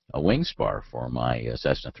wing spar for my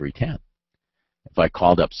Cessna 310, if I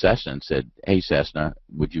called up Cessna and said, "Hey Cessna,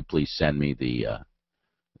 would you please send me the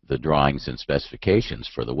drawings and specifications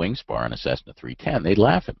for the wing spar on a Cessna 310, they'd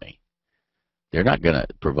laugh at me. They're not going to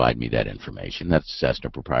provide me that information. That's Cessna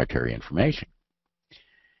proprietary information.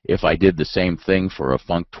 If I did the same thing for a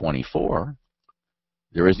Funk 24,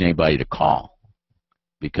 there isn't anybody to call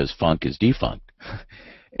because Funk is defunct.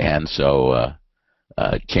 And so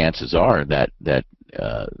chances are that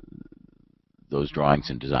those drawings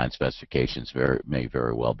and design specifications may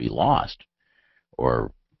very well be lost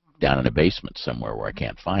or down in a basement somewhere where I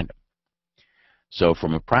can't find them. So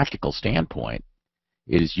from a practical standpoint,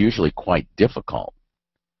 it is usually quite difficult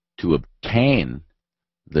to obtain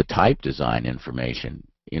the type design information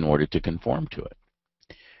in order to conform to it.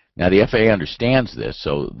 Now the FAA understands this,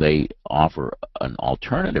 so they offer an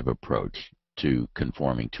alternative approach to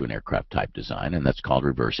conforming to an aircraft type design, and that's called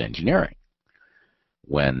reverse engineering.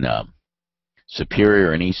 When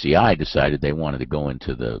Superior and ECI decided they wanted to go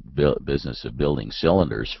into the business of building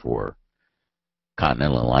cylinders for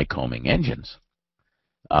Continental and Lycoming engines,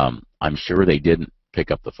 I'm sure they didn't pick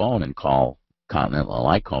up the phone and call Continental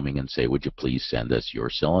and Lycoming and say, "Would you please send us your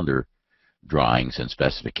cylinder drawings and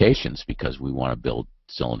specifications because we want to build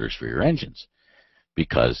cylinders for your engines,"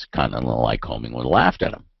 because Continental and Lycoming would have laughed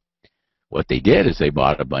at them. What they did is they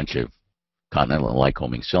bought a bunch of Continental and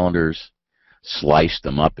Lycoming cylinders, sliced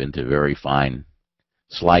them up into very fine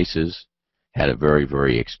slices, had a very,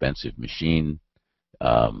 very expensive machine,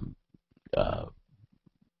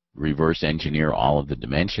 reverse engineer all of the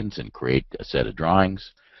dimensions and create a set of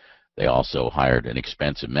drawings. They also hired an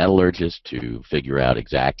expensive metallurgist to figure out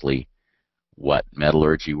exactly what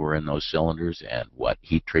metallurgy were in those cylinders and what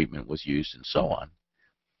heat treatment was used and so on.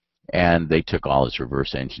 And they took all this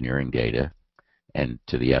reverse engineering data and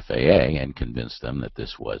to the FAA and convinced them that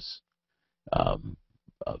this was a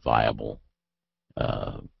viable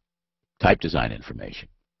type design information.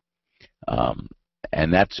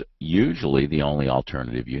 And that's usually the only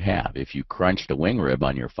alternative you have. If you crunched a wing rib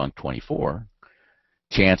on your Funk 24,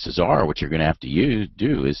 chances are what you're going to have to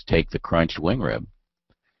do is take the crunched wing rib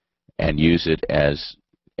and use it as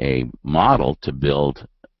a model to build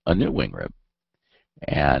a new wing rib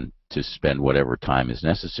and to spend whatever time is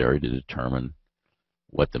necessary to determine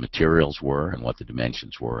what the materials were and what the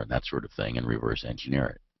dimensions were and that sort of thing and reverse engineer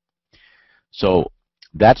it. So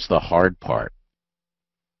that's the hard part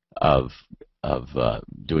of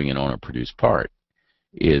doing an owner-produced part,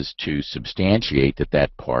 is to substantiate that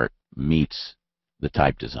that part meets the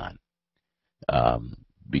type design.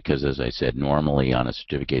 Because as I said, normally on a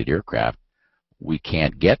certificated aircraft, we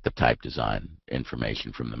can't get the type design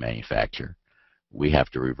information from the manufacturer. We have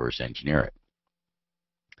to reverse engineer it.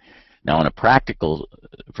 Now,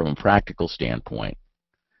 from a practical standpoint,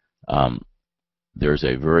 there's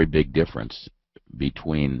a very big difference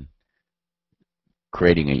between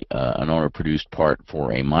creating an owner-produced part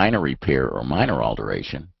for a minor repair or minor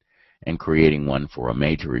alteration and creating one for a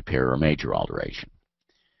major repair or major alteration.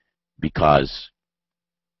 Because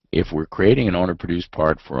if we're creating an owner-produced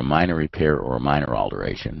part for a minor repair or a minor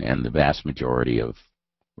alteration, and the vast majority of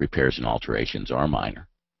repairs and alterations are minor,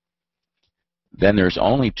 then there's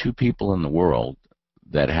only two people in the world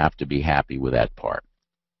that have to be happy with that part.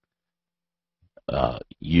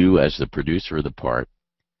 You as the producer of the part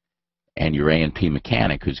and your A&P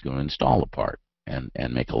mechanic who's going to install the part and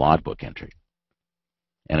make a logbook entry.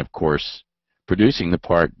 And of course, producing the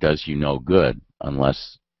part does you no good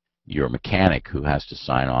unless your mechanic who has to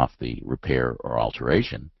sign off the repair or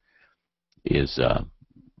alteration is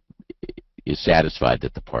satisfied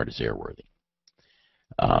that the part is airworthy.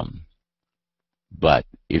 But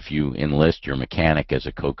if you enlist your mechanic as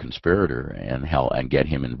a co-conspirator and get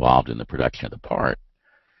him involved in the production of the part,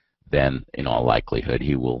 then in all likelihood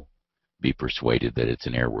he will be persuaded that it's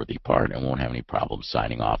an airworthy part and won't have any problem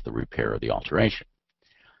signing off the repair or the alteration.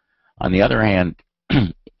 On the other hand,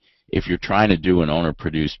 if you're trying to do an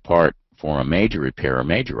owner-produced part perform a major repair or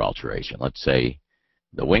major alteration, let's say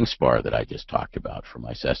the wing spar that I just talked about for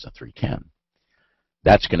my Cessna 310,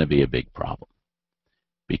 that's going to be a big problem,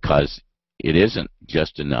 because it isn't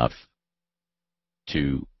just enough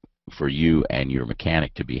for you and your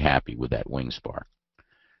mechanic to be happy with that wing spar.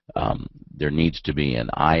 There needs to be an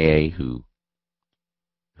IA who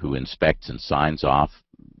inspects and signs off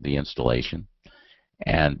the installation,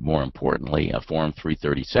 and more importantly, a Form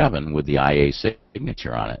 337 with the IA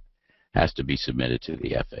signature on it has to be submitted to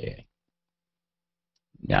the FAA.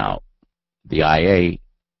 Now, the IA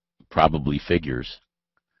probably figures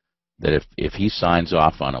that if he signs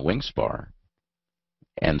off on a wing spar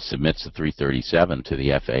and submits the 337 to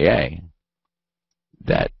the FAA,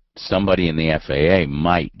 that somebody in the FAA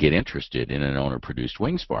might get interested in an owner-produced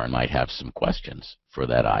wing spar and might have some questions for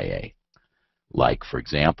that IA. Like, for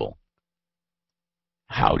example,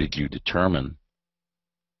 how did you determine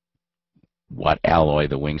what alloy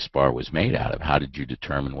the wing spar was made out of? How did you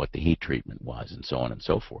determine what the heat treatment was, and so on and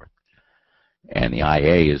so forth? And the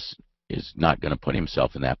IA is not going to put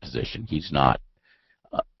himself in that position. He's not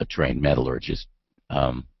a trained metallurgist.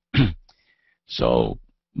 So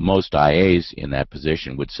most IAs in that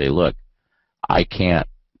position would say, look, I can't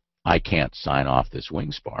sign off this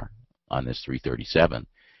wing spar on this 337.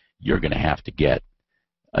 You're going to have to get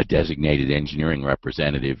a designated engineering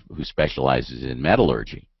representative who specializes in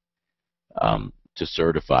metallurgy to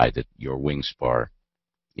certify that your wing spar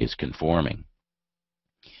is conforming.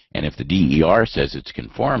 And if the DER says it's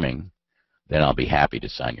conforming, then I'll be happy to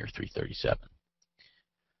sign your 337.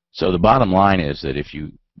 So the bottom line is that if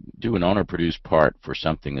you do an owner-produced part for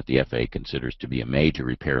something that the FAA considers to be a major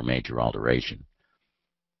repair, major alteration,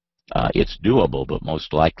 it's doable, but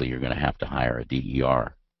most likely you're going to have to hire a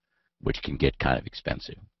DER, which can get kind of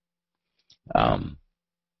expensive. On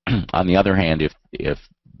the other hand, if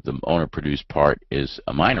the owner-produced part is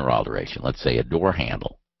a minor alteration, let's say a door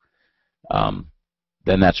handle,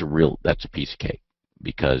 then that's a piece of cake,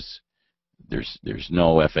 because there's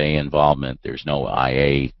no FAA involvement, there's no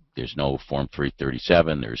IA, there's no Form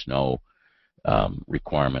 337, there's no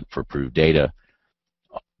requirement for approved data.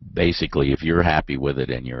 Basically, if you're happy with it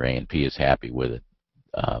and your A&P is happy with it,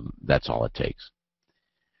 that's all it takes.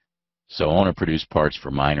 So owner-produced parts for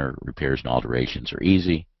minor repairs and alterations are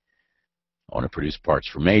easy. Owner-produced parts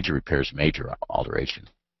for major repairs, major alterations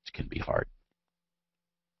can be hard.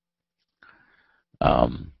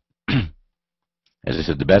 As I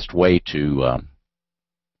said, the best way to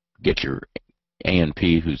get your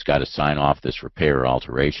A&P who's got to sign off this repair or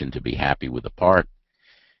alteration to be happy with the part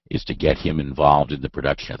is to get him involved in the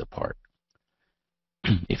production of the part.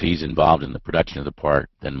 If he's involved in the production of the part,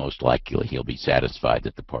 then most likely he'll be satisfied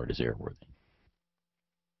that the part is airworthy.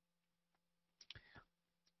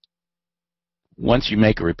 Once you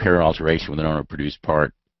make a repair or alteration with an owner-produced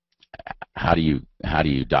part, how do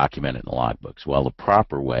you document it in the logbooks? Well, the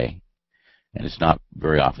proper way, and it's not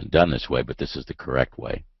very often done this way, but this is the correct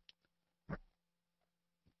way,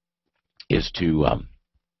 is to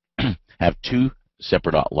have two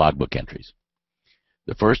separate logbook entries.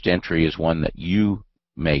 The first entry is one that you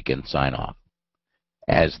make and sign off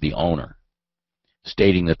as the owner,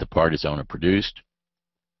 stating that the part is owner produced,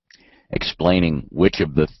 explaining which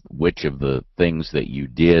of the things that you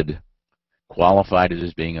did qualified it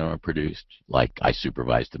as being owner produced, like I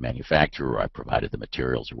supervised the manufacturer, or I provided the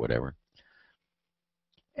materials, or whatever,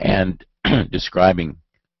 and describing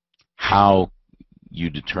how you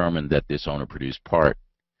determined that this owner produced part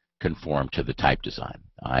conformed to the type design.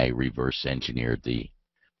 I reverse engineered the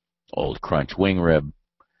old crunch wing rib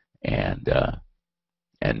and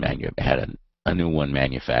had a new one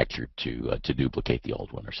manufactured to duplicate the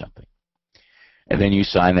old one or something. And then you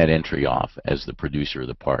sign that entry off as the producer of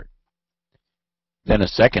the part. Then a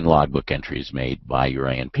second logbook entry is made by your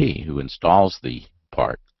A&P who installs the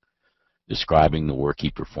part, describing the work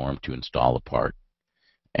he performed to install the part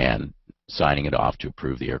and signing it off to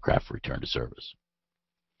approve the aircraft for return to service.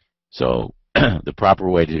 So the proper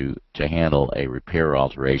way to handle a repair or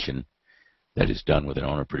alteration that is done with an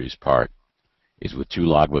owner-produced part is with two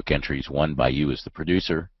logbook entries, one by you as the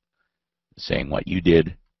producer, saying what you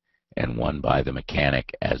did, and one by the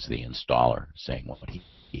mechanic as the installer, saying what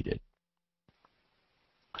he did.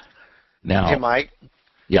 Now, hey, Mike.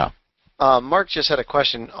 Yeah. Mark just had a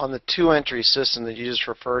question on the two-entry system that you just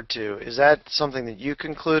referred to. Is that something that you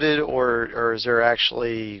concluded, or is there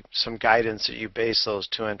actually some guidance that you base those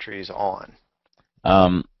two entries on?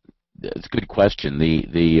 It's a good question.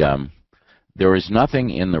 There is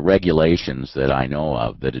nothing in the regulations that I know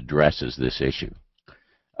of that addresses this issue.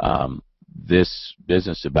 This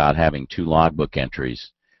business about having two logbook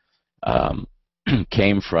entries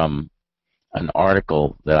came from an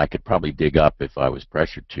article that I could probably dig up if I was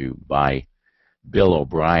pressured to by Bill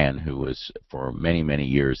O'Brien, who was for many, many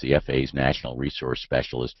years the FAA's National Resource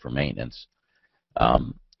Specialist for Maintenance,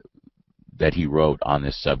 um, that he wrote on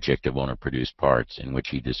this subject of owner-produced parts, in which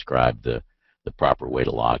he described the proper way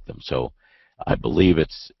to log them. So I believe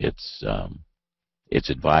it's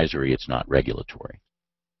advisory, it's not regulatory.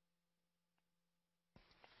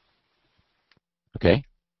 Okay.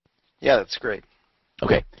 Yeah, that's great.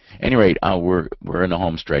 Okay. At any rate, we're in the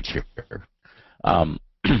home stretch here. Um,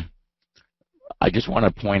 I just want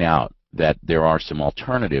to point out that there are some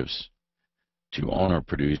alternatives to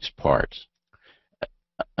owner-produced parts.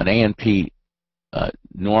 An A&P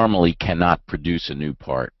normally cannot produce a new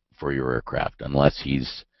part for your aircraft unless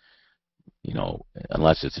he's,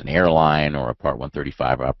 unless it's an airline or a Part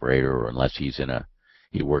 135 operator, or unless he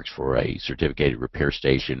works for a certificated repair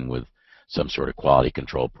station with some sort of quality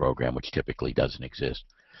control program, which typically doesn't exist.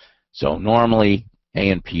 So normally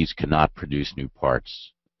A&Ps cannot produce new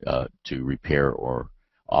parts to repair or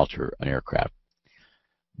alter an aircraft.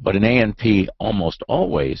 But an A&P almost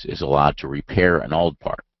always is allowed to repair an old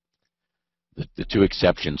part. The two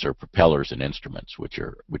exceptions are propellers and instruments, which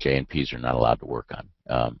A&Ps are not allowed to work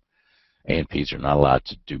on. A&Ps are not allowed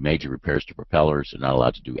to do major repairs to propellers. They're not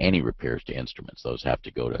allowed to do any repairs to instruments. Those have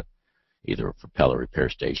to go to either a propeller repair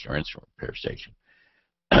station or instrument repair station.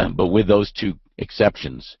 But with those two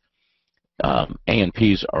exceptions,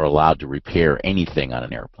 A&Ps are allowed to repair anything on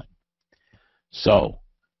an airplane. So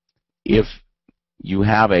if you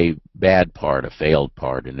have a bad part, a failed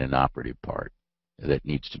part, an inoperative part that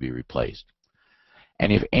needs to be replaced,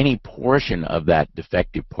 and if any portion of that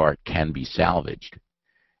defective part can be salvaged,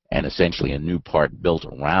 and essentially a new part built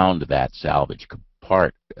around that salvaged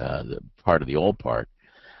part, the part of the old part,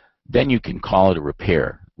 then you can call it a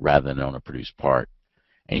repair rather than an owner-produced part,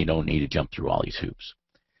 and you don't need to jump through all these hoops.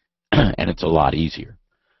 And it's a lot easier.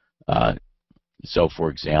 So, for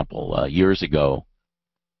example, years ago,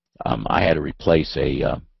 I had to replace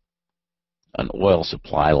an oil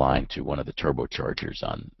supply line to one of the turbochargers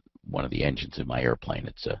on one of the engines in my airplane.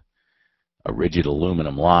 It's a rigid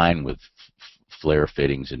aluminum line with flare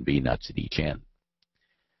fittings and B-nuts at each end.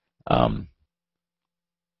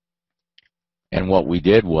 And what we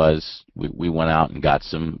did was we went out and got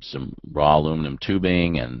some raw aluminum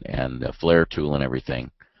tubing and flare tool and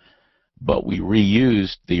everything, but we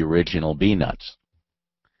reused the original B-nuts.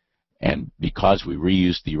 And because we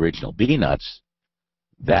reused the original B-nuts,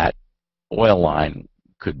 that oil line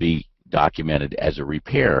could be documented as a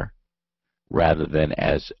repair rather than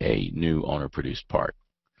as a new owner-produced part.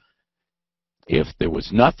 If there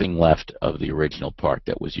was nothing left of the original part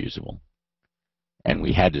that was usable, and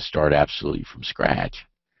we had to start absolutely from scratch,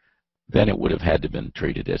 then it would have had to been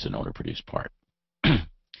treated as an owner-produced part.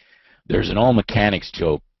 There's an old mechanics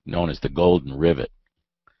joke known as the golden rivet.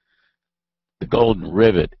 The golden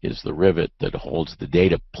rivet is the rivet that holds the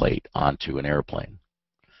data plate onto an airplane.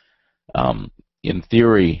 In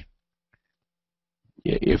theory,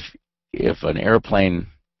 if an airplane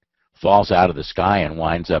falls out of the sky and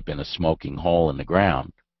winds up in a smoking hole in the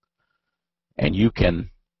ground, and you can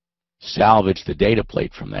salvage the data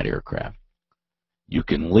plate from that aircraft, you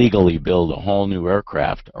can legally build a whole new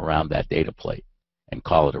aircraft around that data plate and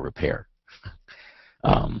call it a repair.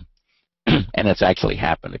 And it's actually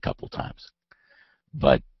happened a couple times.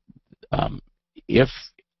 But if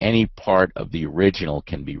any part of the original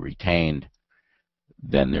can be retained,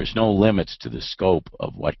 then there's no limits to the scope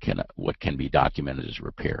of what can be documented as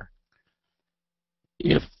repair.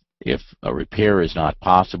 If a repair is not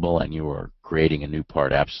possible and you are creating a new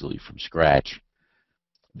part absolutely from scratch,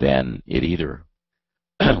 then it either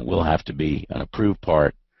will have to be an approved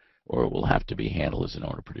part or it will have to be handled as an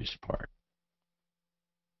owner-produced part.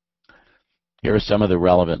 Here are some of the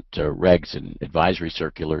relevant regs and advisory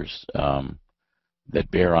circulars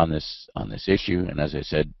that bear on this issue. And as I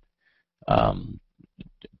said,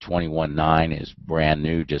 21.9 is brand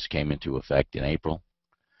new, just came into effect in April.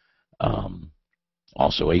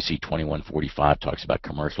 Also, AC 2145 talks about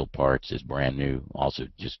commercial parts, is brand new, also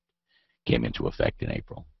just came into effect in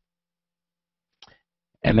April.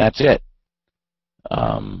 And that's it. So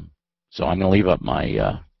I'm going to leave up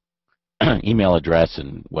my email address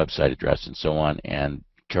and website address and so on. And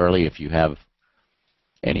Charlie, if you have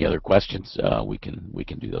any other questions, we can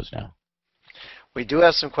do those now. We do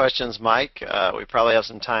have some questions, Mike. We probably have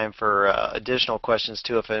some time for additional questions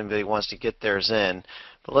too if anybody wants to get theirs in.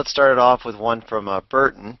 But let's start it off with one from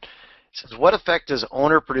Burton. It says, what effect does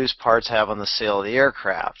owner-produced parts have on the sale of the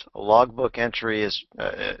aircraft? A logbook entry is,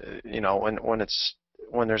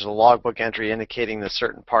 when there's a logbook entry indicating that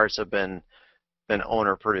certain parts have been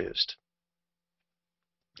owner-produced.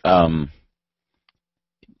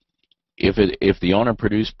 if the owner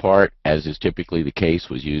produced part, as is typically the case,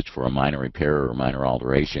 was used for a minor repair or a minor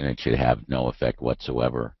alteration, it should have no effect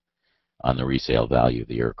whatsoever on the resale value of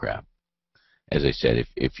the aircraft. As I said,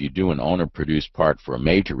 if you do an owner-produced part for a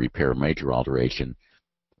major repair, major alteration,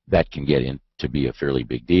 that can get in to be a fairly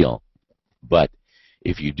big deal. But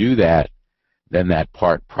if you do that, then that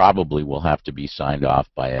part probably will have to be signed off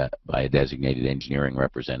by a designated engineering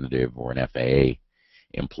representative or an FAA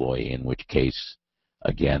employee, in which case,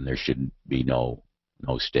 again, there should be no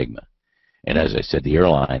stigma. And as I said, the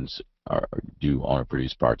airlines do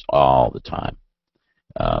owner-produced parts all the time.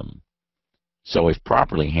 So if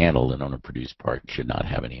properly handled, an owner-produced part should not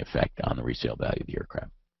have any effect on the resale value of the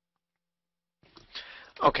aircraft.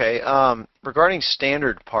 Okay, regarding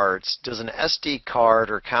standard parts, does an SD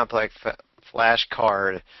card or complex flash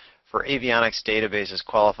card for avionics databases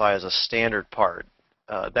qualify as a standard part?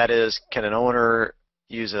 That is, can an owner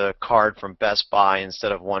use a card from Best Buy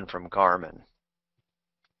instead of one from Garmin?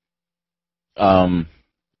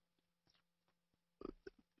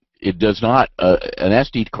 It does not. An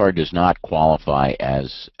SD card does not qualify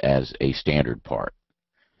as a standard part.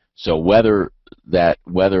 So whether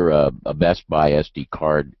a Best Buy SD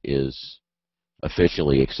card is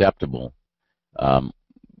officially acceptable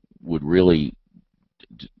would really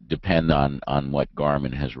depend on what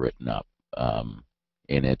Garmin has written up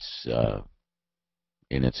in its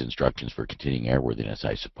instructions for continuing airworthiness,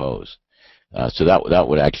 I suppose. So that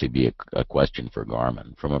would actually be a question for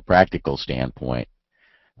Garmin. From a practical standpoint,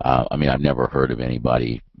 I mean, I've never heard of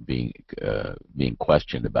anybody being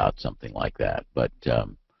questioned about something like that, but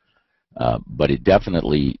it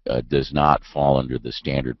definitely does not fall under the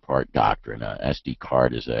standard part doctrine. A SD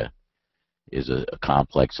card is a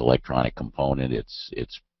complex electronic component.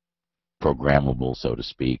 It's programmable, so to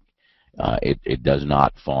speak. It does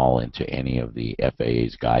not fall into any of the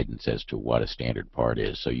FAA's guidance as to what a standard part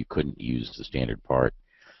is, so you couldn't use the standard part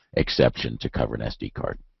exception to cover an SD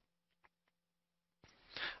card.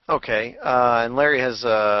 Okay, and Larry has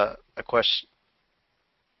a question.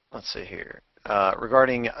 Let's see here.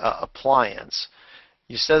 Regarding appliance,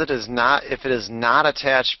 you said it is not, if it is not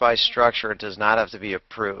attached by structure, it does not have to be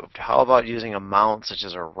approved. How about using a mount such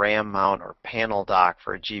as a RAM mount or panel dock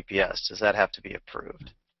for a GPS? Does that have to be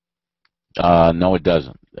approved? No, it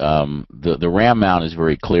doesn't. The RAM mount is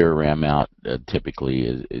very clear. RAM mount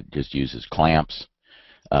typically it just uses clamps,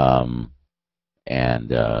 and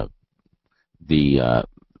the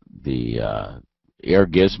Air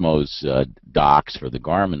Gizmos docks for the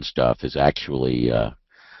Garmin stuff is actually a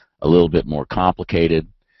little bit more complicated,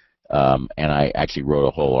 and I actually wrote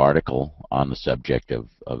a whole article on the subject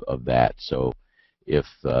of that. So if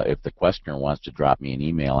the questioner wants to drop me an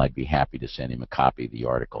email, I'd be happy to send him a copy of the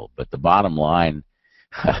article. But the bottom line,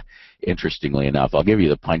 interestingly enough, I'll give you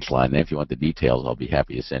the punchline, and if you want the details, I'll be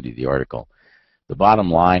happy to send you the article. The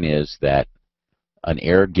bottom line is that an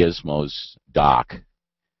Air Gizmos dock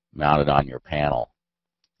mounted on your panel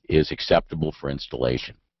is acceptable for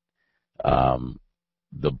installation.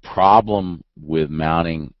 The problem with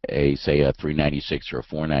mounting say a 396 or a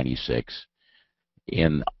 496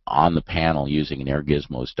 on the panel using an Air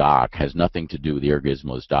Gizmos dock has nothing to do with the Air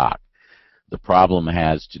Gizmos dock. The problem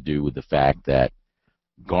has to do with the fact that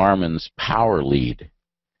Garmin's power lead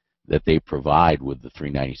that they provide with the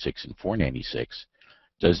 396 and 496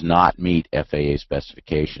 does not meet FAA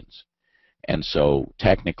specifications. And so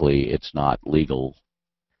technically it's not legal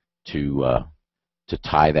to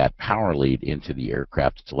tie that power lead into the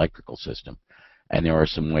aircraft's electrical system. And there are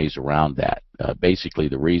some ways around that. Basically,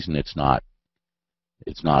 the reason it's not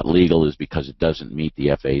legal is because it doesn't meet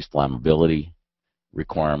the FAA's flammability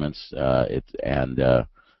requirements, and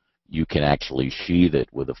you can actually sheathe it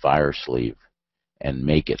with a fire sleeve and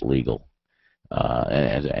make it legal.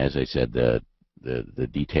 As I said, the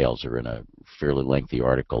details are in a fairly lengthy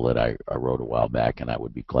article that I wrote a while back, and I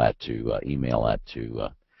would be glad to email that to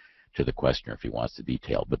the questioner if he wants the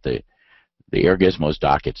detail. But the Air Gizmos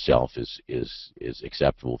dock itself is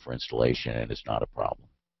acceptable for installation, and it's not a problem.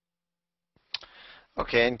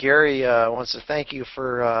 Okay, and Gary wants to thank you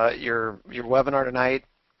for your webinar tonight.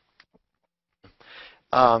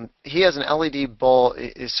 He has an LED bulb.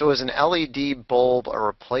 So is an LED bulb a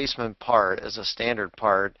replacement part as a standard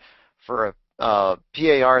part for a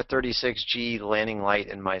PAR 36G landing light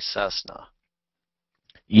in my Cessna?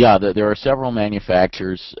 Yeah, there are several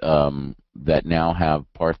manufacturers that now have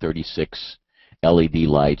PAR 36 LED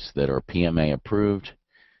lights that are PMA approved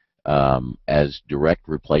as direct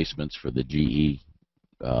replacements for the GE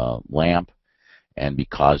lamp, and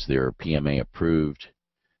because they're PMA approved,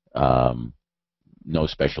 no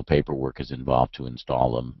special paperwork is involved to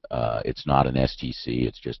install them. It's not an STC,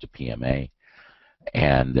 it's just a PMA.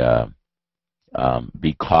 And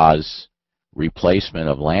because replacement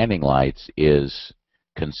of landing lights is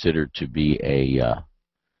considered to be a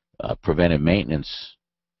preventive maintenance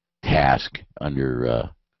task under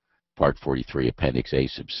Part 43, Appendix A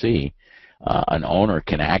sub C. An owner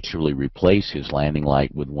can actually replace his landing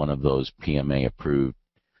light with one of those PMA-approved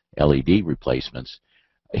LED replacements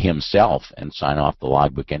himself and sign off the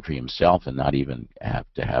logbook entry himself and not even have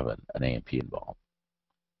to have an A&P involved.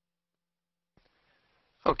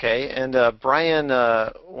 Okay, and Brian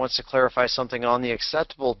wants to clarify something on the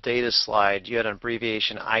acceptable data slide. You had an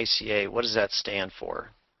abbreviation ICA. What does that stand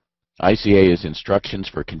for? ICA is Instructions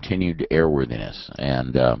for Continued Airworthiness,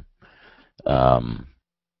 and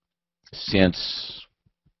since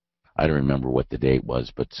I don't remember what the date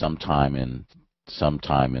was, but sometime in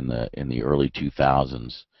the early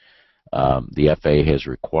 2000s, the FAA has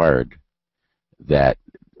required that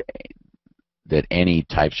any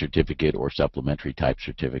type certificate or supplementary type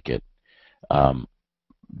certificate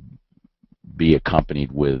be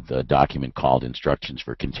accompanied with a document called Instructions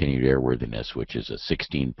for Continued Airworthiness, which is a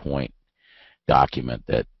 16-point document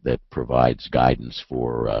that provides guidance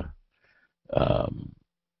for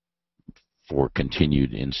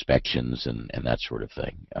continued inspections and that sort of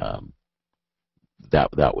thing.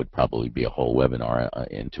 That would probably be a whole webinar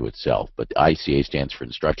into itself. But ICA stands for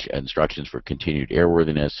Instructions for Continued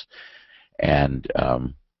Airworthiness, and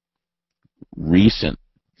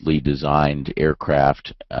recently designed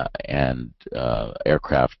aircraft and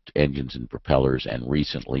aircraft engines and propellers and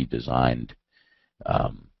recently designed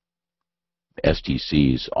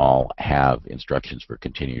STCs all have Instructions for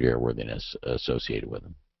Continued Airworthiness associated with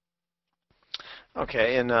them.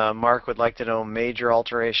 Okay, and Mark would like to know major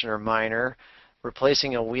alteration or minor.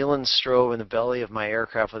 Replacing a Whelen strobe in the belly of my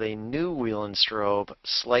aircraft with a new Whelen strobe,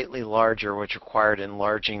 slightly larger, which required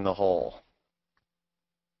enlarging the hole.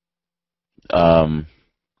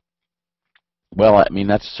 Well, I mean,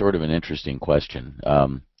 that's sort of an interesting question.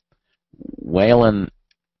 Whelen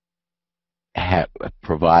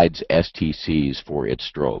provides STCs for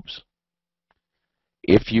its strobes.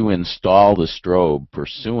 If you install the strobe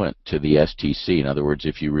pursuant to the STC, in other words,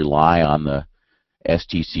 if you rely on the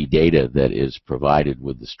STC data that is provided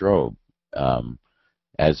with the strobe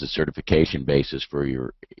as a certification basis for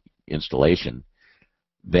your installation,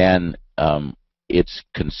 then it's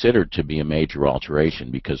considered to be a major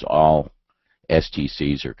alteration, because all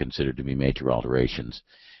STCs are considered to be major alterations.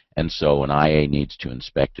 And so an IA needs to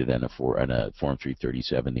inspect it, and a Form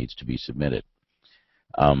 337 needs to be submitted.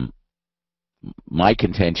 My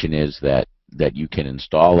contention is that you can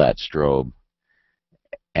install that strobe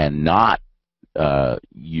and not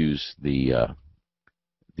use the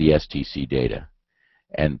STC data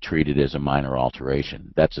and treat it as a minor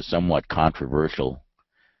alteration. That's a somewhat controversial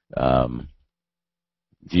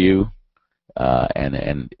view,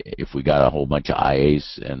 and if we got a whole bunch of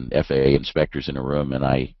IAs and FAA inspectors in a room and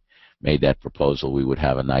I made that proposal, we would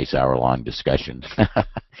have a nice hour-long discussion.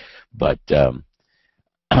 But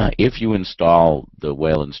if you install the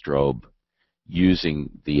Whelen strobe using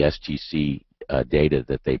the STC data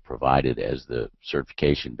that they provided as the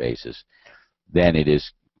certification basis, then it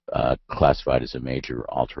is classified as a major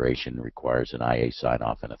alteration and requires an IA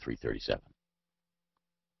sign-off and a 337.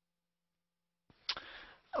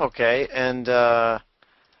 Okay, and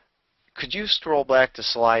could you scroll back to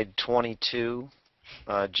slide 22?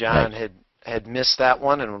 John had missed that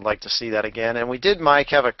one and would like to see that again. And we did, Mike,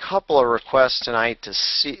 have a couple of requests tonight to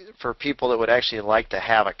see for people that would actually like to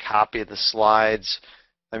have a copy of the slides.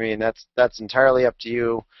 I mean, that's entirely up to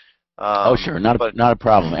you. Oh, sure, not a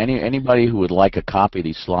problem. Anybody who would like a copy of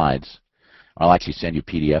these slides, I'll actually send you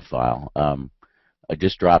a PDF file.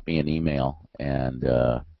 Just drop me an email, and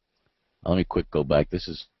let me quick go back. This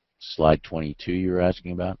is slide 22 you were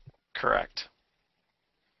asking about? Correct.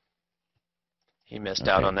 He missed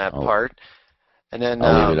out on that part. And then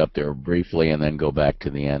I'll leave it up there briefly and then go back to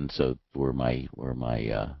the end, so where my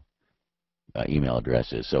email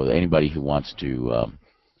address is. So anybody who wants to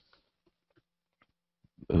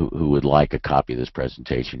who would like a copy of this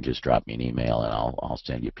presentation, just drop me an email and I'll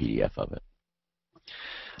send you a PDF of it.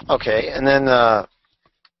 Okay, and then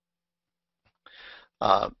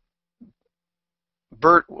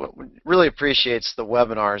Bert really appreciates the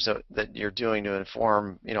webinars that you're doing to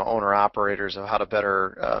inform, owner-operators of how to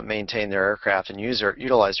better maintain their aircraft and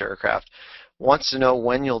utilize their aircraft. Wants to know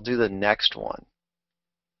when you'll do the next one.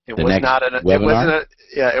 It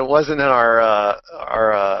wasn't in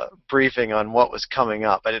our briefing on what was coming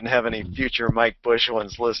up. I didn't have any future Mike Bush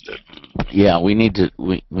ones listed. Yeah, we need to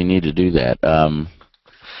do that.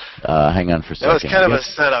 Hang on for a second. That was kind of a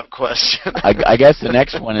setup question. I guess the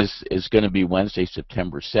next one is going to be Wednesday,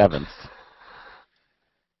 September 7th.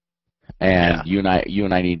 Yeah. And you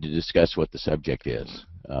and I need to discuss what the subject is.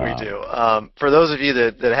 We do. For those of you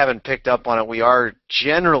that haven't picked up on it, we are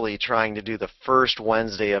generally trying to do the first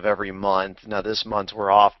Wednesday of every month. Now, this month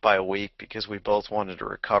we're off by a week because we both wanted to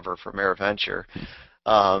recover from AirVenture.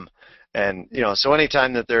 Um, and, so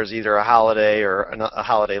anytime that there's either a holiday or a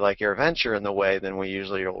holiday like AirVenture in the way, then we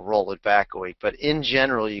usually will roll it back a week. But in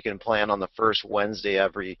general, you can plan on the first Wednesday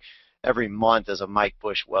every month as a Mike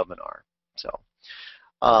Bush webinar. So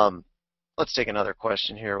let's take another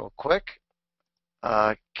question here real quick.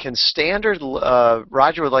 Roger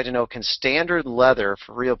would like to know, can standard leather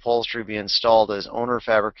for reupholstery be installed as owner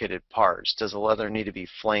fabricated parts? Does the leather need to be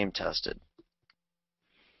flame tested?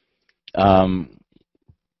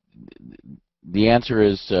 The answer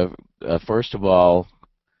is, first of all,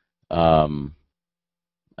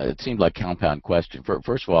 it seemed like a compound question.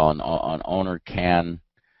 First of all, an owner can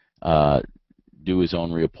do his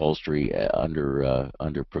own reupholstery under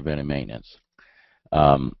preventive maintenance.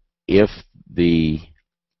 If the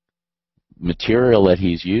material that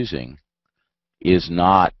he's using is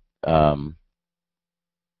not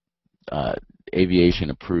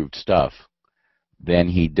aviation approved stuff, then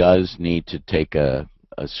he does need to take a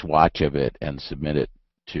swatch of it and submit it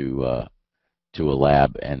to a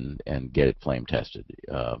lab and get it flame tested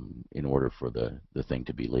in order for the thing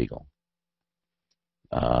to be legal.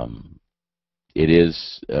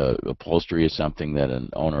 Upholstery is something that an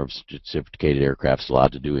owner of certificated aircraft is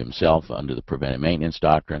allowed to do himself under the preventive maintenance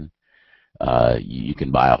doctrine. You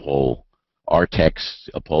can buy a whole Artex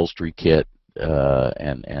upholstery kit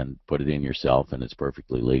and put it in yourself, and it's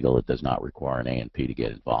perfectly legal. It does not require an A&P to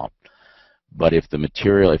get involved. But if the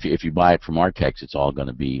material, if you buy it from Artex, it's all going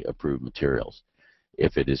to be approved materials.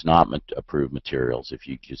 If it is not approved materials, if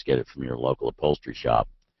you just get it from your local upholstery shop,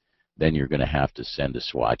 then you're going to have to send a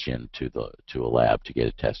swatch in to a lab to get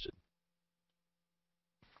it tested.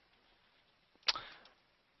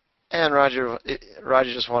 And Roger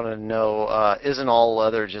just wanted to know, isn't all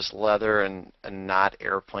leather just leather and not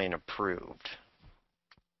airplane approved?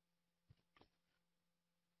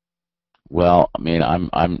 Well, I mean, I'm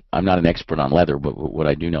not an expert on leather, but what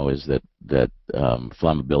I do know is that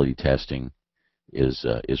flammability testing is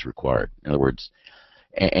required. In other words,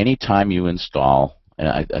 anytime you install, and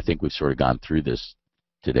I think we've sort of gone through this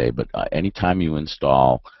today, but anytime you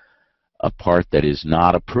install a part that is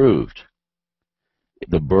not approved,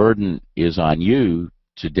 the burden is on you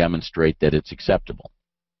to demonstrate that it's acceptable.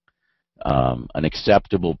 An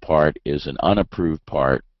acceptable part is an unapproved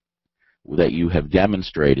part that you have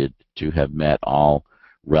demonstrated to have met all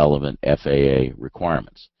relevant FAA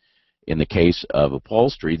requirements. In the case of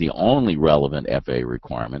upholstery, the only relevant FAA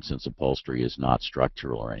requirement, since upholstery is not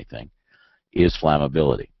structural or anything, is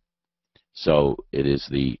flammability. So it is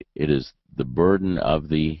the burden of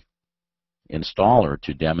the installer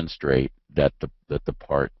to demonstrate that the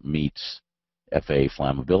part meets FAA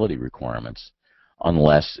flammability requirements,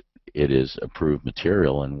 unless it is approved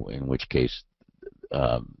material, in which case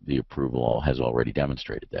the approval has already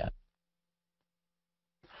demonstrated that.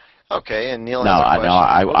 Okay, and Neil has Now, a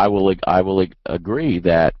question. I will agree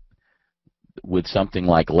that with something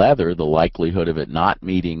like leather, the likelihood of it not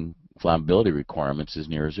meeting flammability requirements is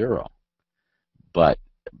near zero. But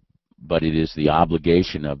it is the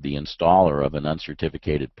obligation of the installer of an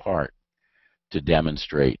uncertificated part to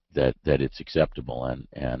demonstrate that it's acceptable,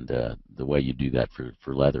 and the way you do that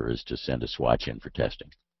for leather is to send a swatch in for testing.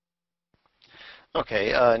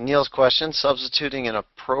 Okay, Neil's question, substituting an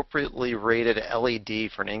appropriately rated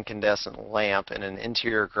LED for an incandescent lamp and an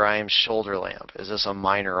interior Grimes shoulder lamp. Is this a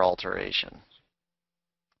minor alteration?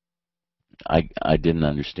 I didn't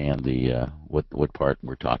understand the what part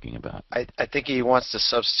we're talking about. I think he wants to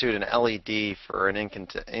substitute an LED for an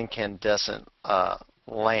incandescent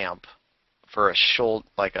lamp for a shoulder,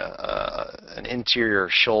 like an interior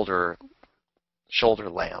shoulder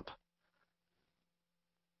lamp.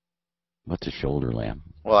 What's a shoulder lamp?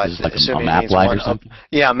 Well, I Is it like assume a he map means light one or something?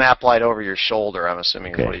 yeah, a map light over your shoulder, I'm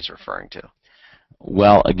assuming Okay. is what he's referring to.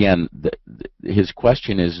 Well, again, his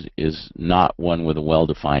question is not one with a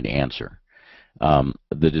well-defined answer.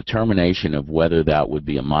 The determination of whether that would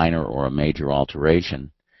be a minor or a major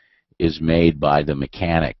alteration is made by the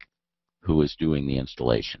mechanic who is doing the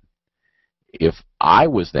installation. If I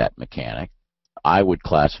was that mechanic, I would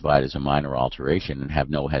classify it as a minor alteration and have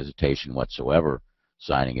no hesitation whatsoever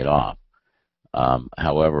signing it off.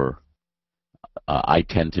 However, I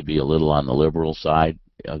tend to be a little on the liberal side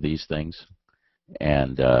of these things,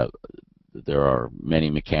 and there are many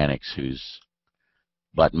mechanics whose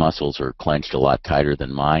butt muscles are clenched a lot tighter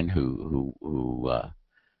than mine, who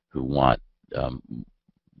want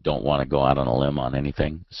don't want to go out on a limb on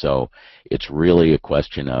anything. So it's really a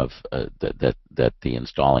question of that the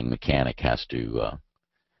installing mechanic has to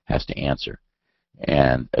answer.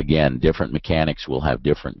 And again, different mechanics will have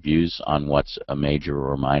different views on what's a major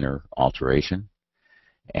or minor alteration.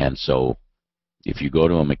 And so if you go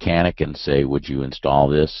to a mechanic and say, would you install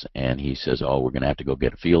this? And he says, oh, we're going to have to go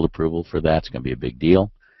get a field approval for that. It's going to be a big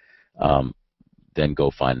deal. Then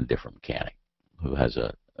go find a different mechanic who has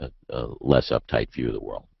a less uptight view of the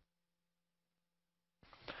world.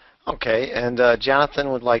 Okay, and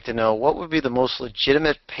Jonathan would like to know, what would be the most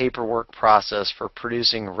legitimate paperwork process for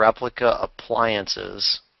producing replica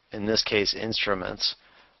appliances, in this case instruments,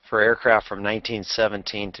 for aircraft from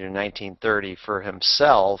 1917 to 1930 for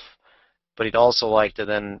himself, but he'd also like to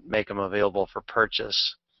then make them available for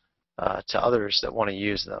purchase to others that want to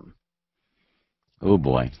use them? Oh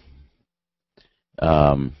boy.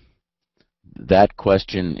 That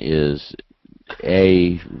question is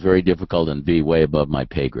A, very difficult, and B, way above my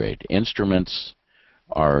pay grade. Instruments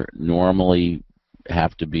are normally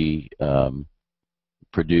have to be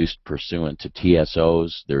produced pursuant to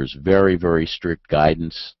TSOs. There's very, very strict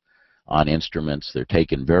guidance on instruments. They're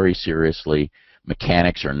taken very seriously.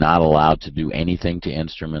 Mechanics are not allowed to do anything to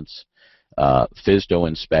instruments. FSDO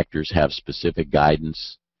inspectors have specific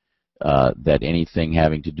guidance that anything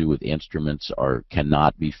having to do with instruments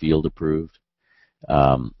cannot be field approved.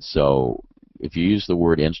 So if you use the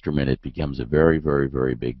word instrument, it becomes a very, very,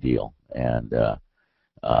 very big deal. And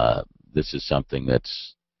this is something that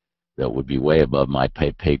would be way above my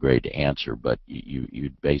pay grade to answer, but you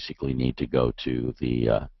basically need to go to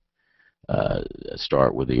the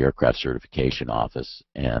start with the aircraft certification office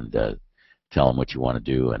and tell them what you want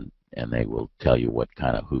to do, and they will tell you what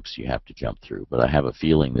kind of hoops you have to jump through. But I have a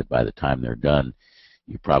feeling that by the time they're done,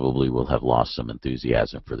 you probably will have lost some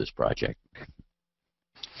enthusiasm for this project.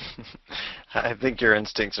 I think your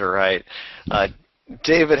instincts are right.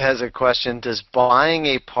 David has a question. Does buying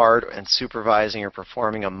a part and supervising or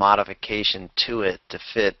performing a modification to it to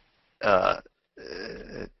fit the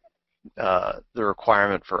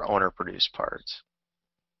requirement for owner-produced parts?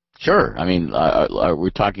 Sure. I mean, we're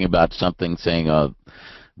talking about something saying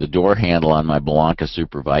the door handle on my Bellanca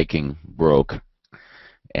Super Viking broke,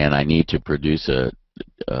 and I need to produce a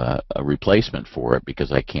replacement for it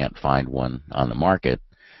because I can't find one on the market.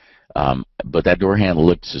 But that door handle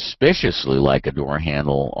looked suspiciously like a door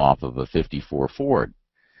handle off of a 54 Ford.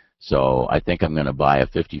 So I think I'm going to buy a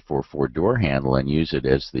 54 Ford door handle and use it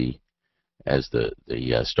as the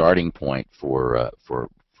starting point for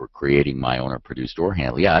creating my owner-produced door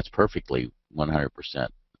handle. Yeah, that's perfectly 100%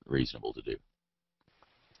 reasonable to do.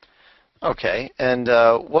 Okay, and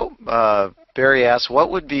Barry asks,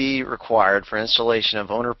 what would be required for installation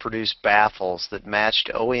of owner-produced baffles that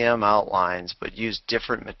matched OEM outlines but used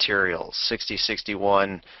different materials,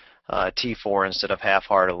 6061 T4 instead of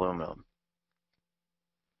half-hard aluminum?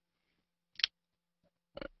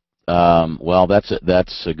 Well, that's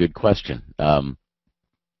a good question.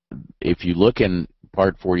 If you look in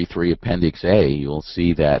Part 43, Appendix A, you'll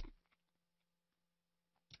see that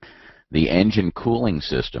the engine cooling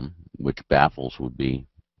system, which baffles would be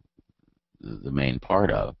the main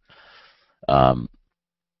part of,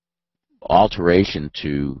 alteration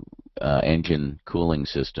to engine cooling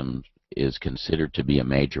systems is considered to be a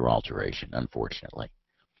major alteration, unfortunately,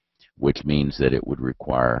 which means that it would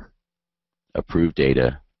require approved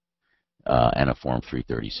data and a Form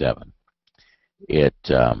 337.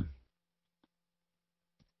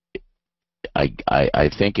 I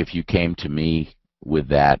think if you came to me with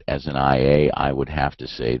that as an IA, I would have to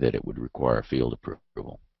say that it would require field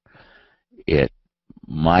approval. It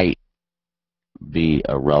might be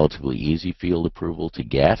a relatively easy field approval to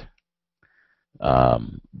get,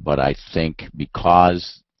 but I think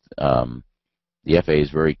because the FAA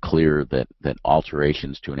is very clear that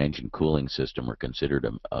alterations to an engine cooling system are considered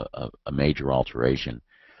a major alteration,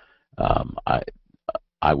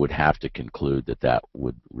 I would have to conclude that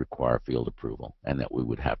would require field approval and that we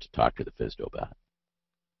would have to talk to the FSDO about it.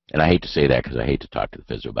 And I hate to say that because I hate to talk to the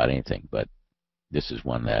FSDO about anything, but this is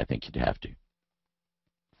one that I think you'd have to.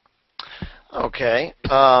 Okay.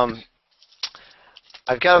 I've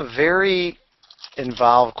got a very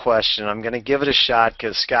involved question. I'm going to give it a shot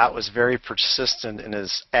because Scott was very persistent in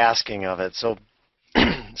his asking of it. So,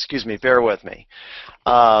 excuse me, bear with me.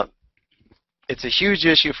 It's a huge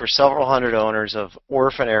issue for several hundred owners of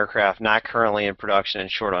orphan aircraft not currently in production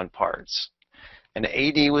and short on parts. An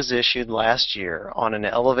AD was issued last year on an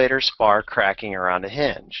elevator spar cracking around a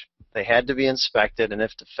hinge. They had to be inspected and,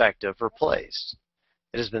 if defective, replaced.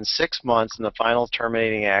 It has been 6 months and the final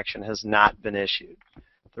terminating action has not been issued.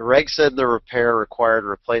 The reg said the repair required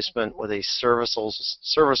replacement with a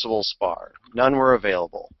serviceable spar. None were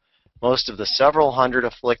available. Most of the several hundred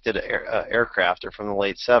afflicted aircraft are from the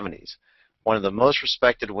late 70s. One of the most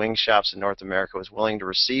respected wing shops in North America was willing to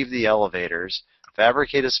receive the elevators,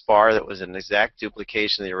 fabricate a spar that was an exact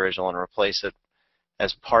duplication of the original, and replace it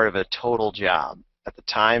as part of a total job. At the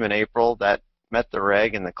time, in April, that met the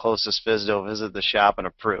reg, and the closest FSDO visited the shop and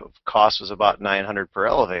approved. Cost was about $900 per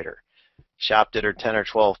elevator. Shop did her 10 or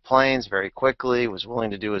 12 planes very quickly, was willing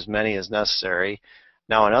to do as many as necessary.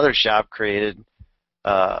 Now another shop created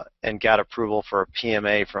and got approval for a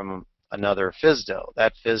PMA from another FSDO.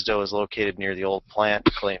 That FSDO is located near the old plant,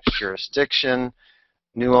 claims jurisdiction.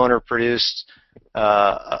 New owner produced,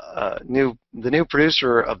 the new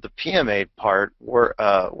producer of the PMA part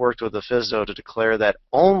worked with the FSDO to declare that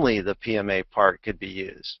only the PMA part could be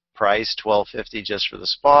used. Price $1,250 just for the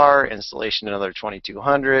spar, installation another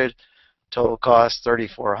 $2,200, total cost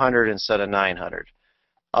 $3,400 instead of $900.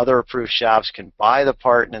 Other approved shops can buy the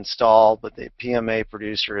part and install, but the PMA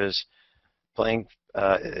producer is playing,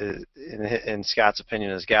 in Scott's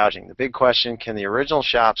opinion, is gouging. The big question, can the original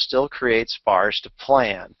shop still create spars to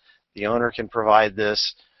plan? The owner can provide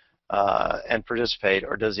this and participate,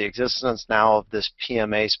 or does the existence now of this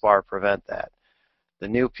PMA spar prevent that? The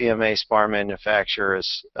new PMA spar manufacturer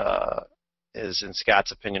is, in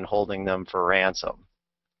Scott's opinion, holding them for ransom.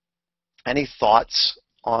 Any thoughts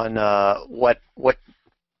on what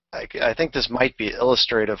I think this might be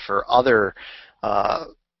illustrative for other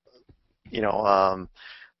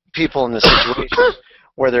people in the situation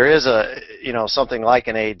where there is something like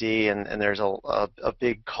an AD and there's a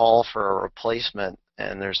big call for a replacement,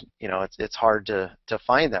 and there's it's hard to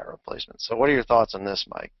find that replacement. So what are your thoughts on this,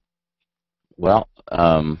 Mike? Well,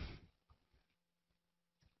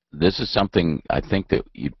 this is something I think that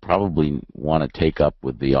you'd probably want to take up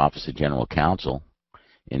with the Office of General Counsel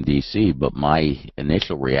in D.C., but my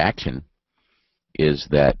initial reaction is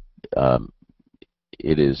that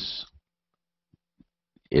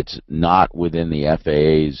it's not within the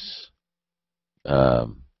FAA's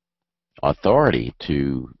authority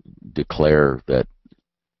to declare that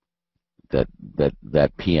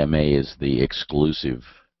PMA is the exclusive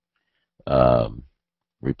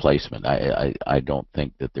replacement. I don't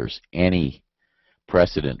think that there's any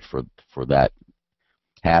precedent for that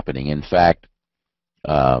happening. In fact,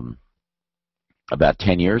 about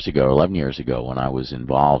 10 years ago, 11 years ago, when I was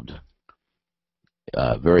involved,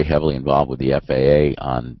 very heavily involved with the FAA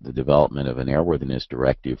on the development of an airworthiness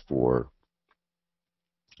directive for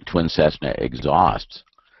twin Cessna exhausts,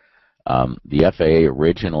 the FAA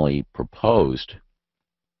originally proposed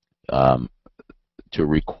to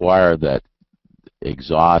require that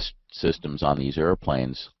exhaust systems on these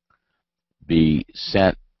airplanes be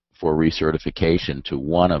sent for recertification to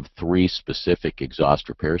one of 3 specific exhaust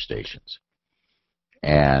repair stations,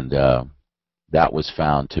 and that was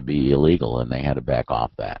found to be illegal, and they had to back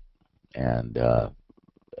off that, and the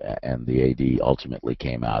AD ultimately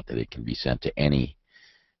came out that it can be sent to any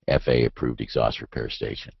FAA-approved exhaust repair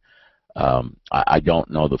station. I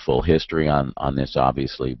don't know the full history on this,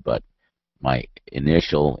 obviously, but my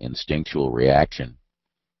initial instinctual reaction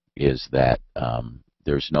is that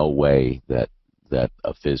there's no way that a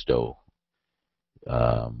FSDO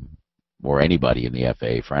or anybody in the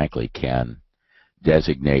FAA, frankly, can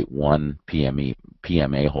designate one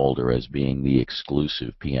PMA holder as being the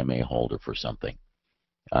exclusive PMA holder for something.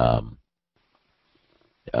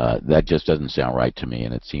 That just doesn't sound right to me,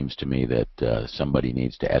 and it seems to me that somebody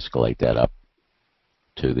needs to escalate that up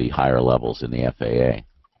to the higher levels in the FAA.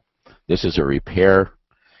 This is a repair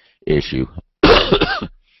issue,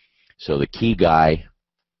 so the key guy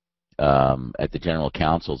at the General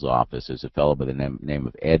Counsel's office is a fellow by the name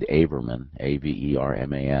of Ed Averman,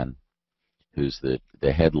 A-V-E-R-M-A-N, who's the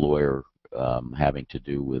head lawyer having to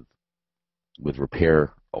do with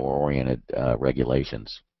repair-oriented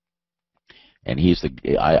regulations. And he's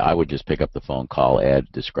I would just pick up the phone, call Ed,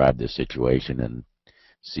 describe this situation, and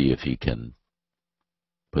see if he can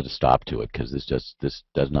put a stop to it, because this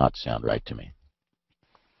does not sound right to me.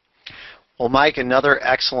 Well, Mike, another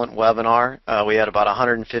excellent webinar. We had about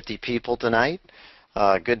 150 people tonight.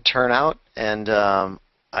 Good turnout, and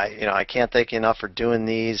I can't thank you enough for doing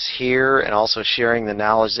these here and also sharing the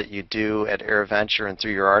knowledge that you do at AirVenture and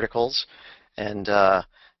through your articles. And do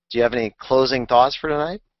you have any closing thoughts for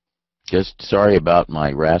tonight? Just sorry about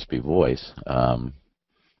my raspy voice. I'm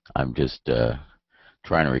just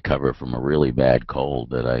trying to recover from a really bad cold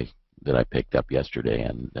that I picked up yesterday,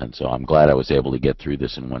 and so I'm glad I was able to get through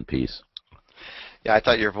this in one piece. Yeah, I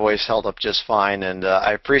thought your voice held up just fine, and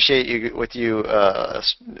I appreciate you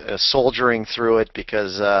soldiering through it,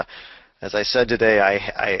 because As I said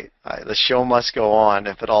today, the show must go on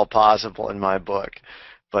if at all possible in my book.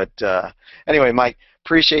 But anyway, Mike,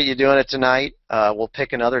 appreciate you doing it tonight. We'll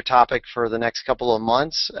pick another topic for the next couple of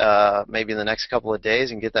months, maybe in the next couple of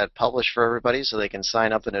days, and get that published for everybody so they can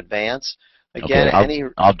sign up in advance. Again, Okay,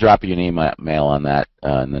 I'll drop you an email on that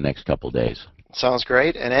in the next couple of days. Sounds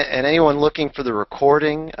great. And anyone looking for the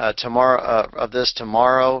recording tomorrow of this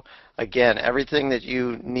tomorrow, again, everything that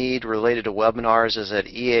you need related to webinars is at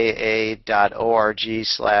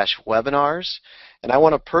eaa.org/webinars. And I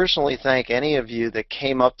want to personally thank any of you that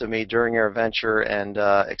came up to me during your adventure and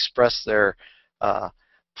expressed their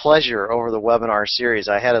pleasure over the webinar series.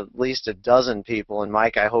 I had at least a dozen people, and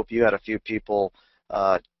Mike, I hope you had a few people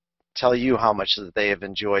tell you how much that they have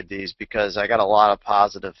enjoyed these, because I got a lot of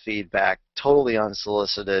positive feedback, totally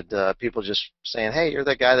unsolicited. People just saying, "Hey, you're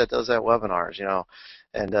the guy that does that webinars," you know,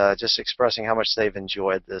 and just expressing how much they've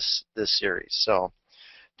enjoyed this series. So,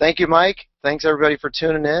 thank you, Mike. Thanks everybody for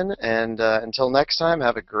tuning in, and until next time,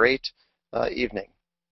 have a great evening.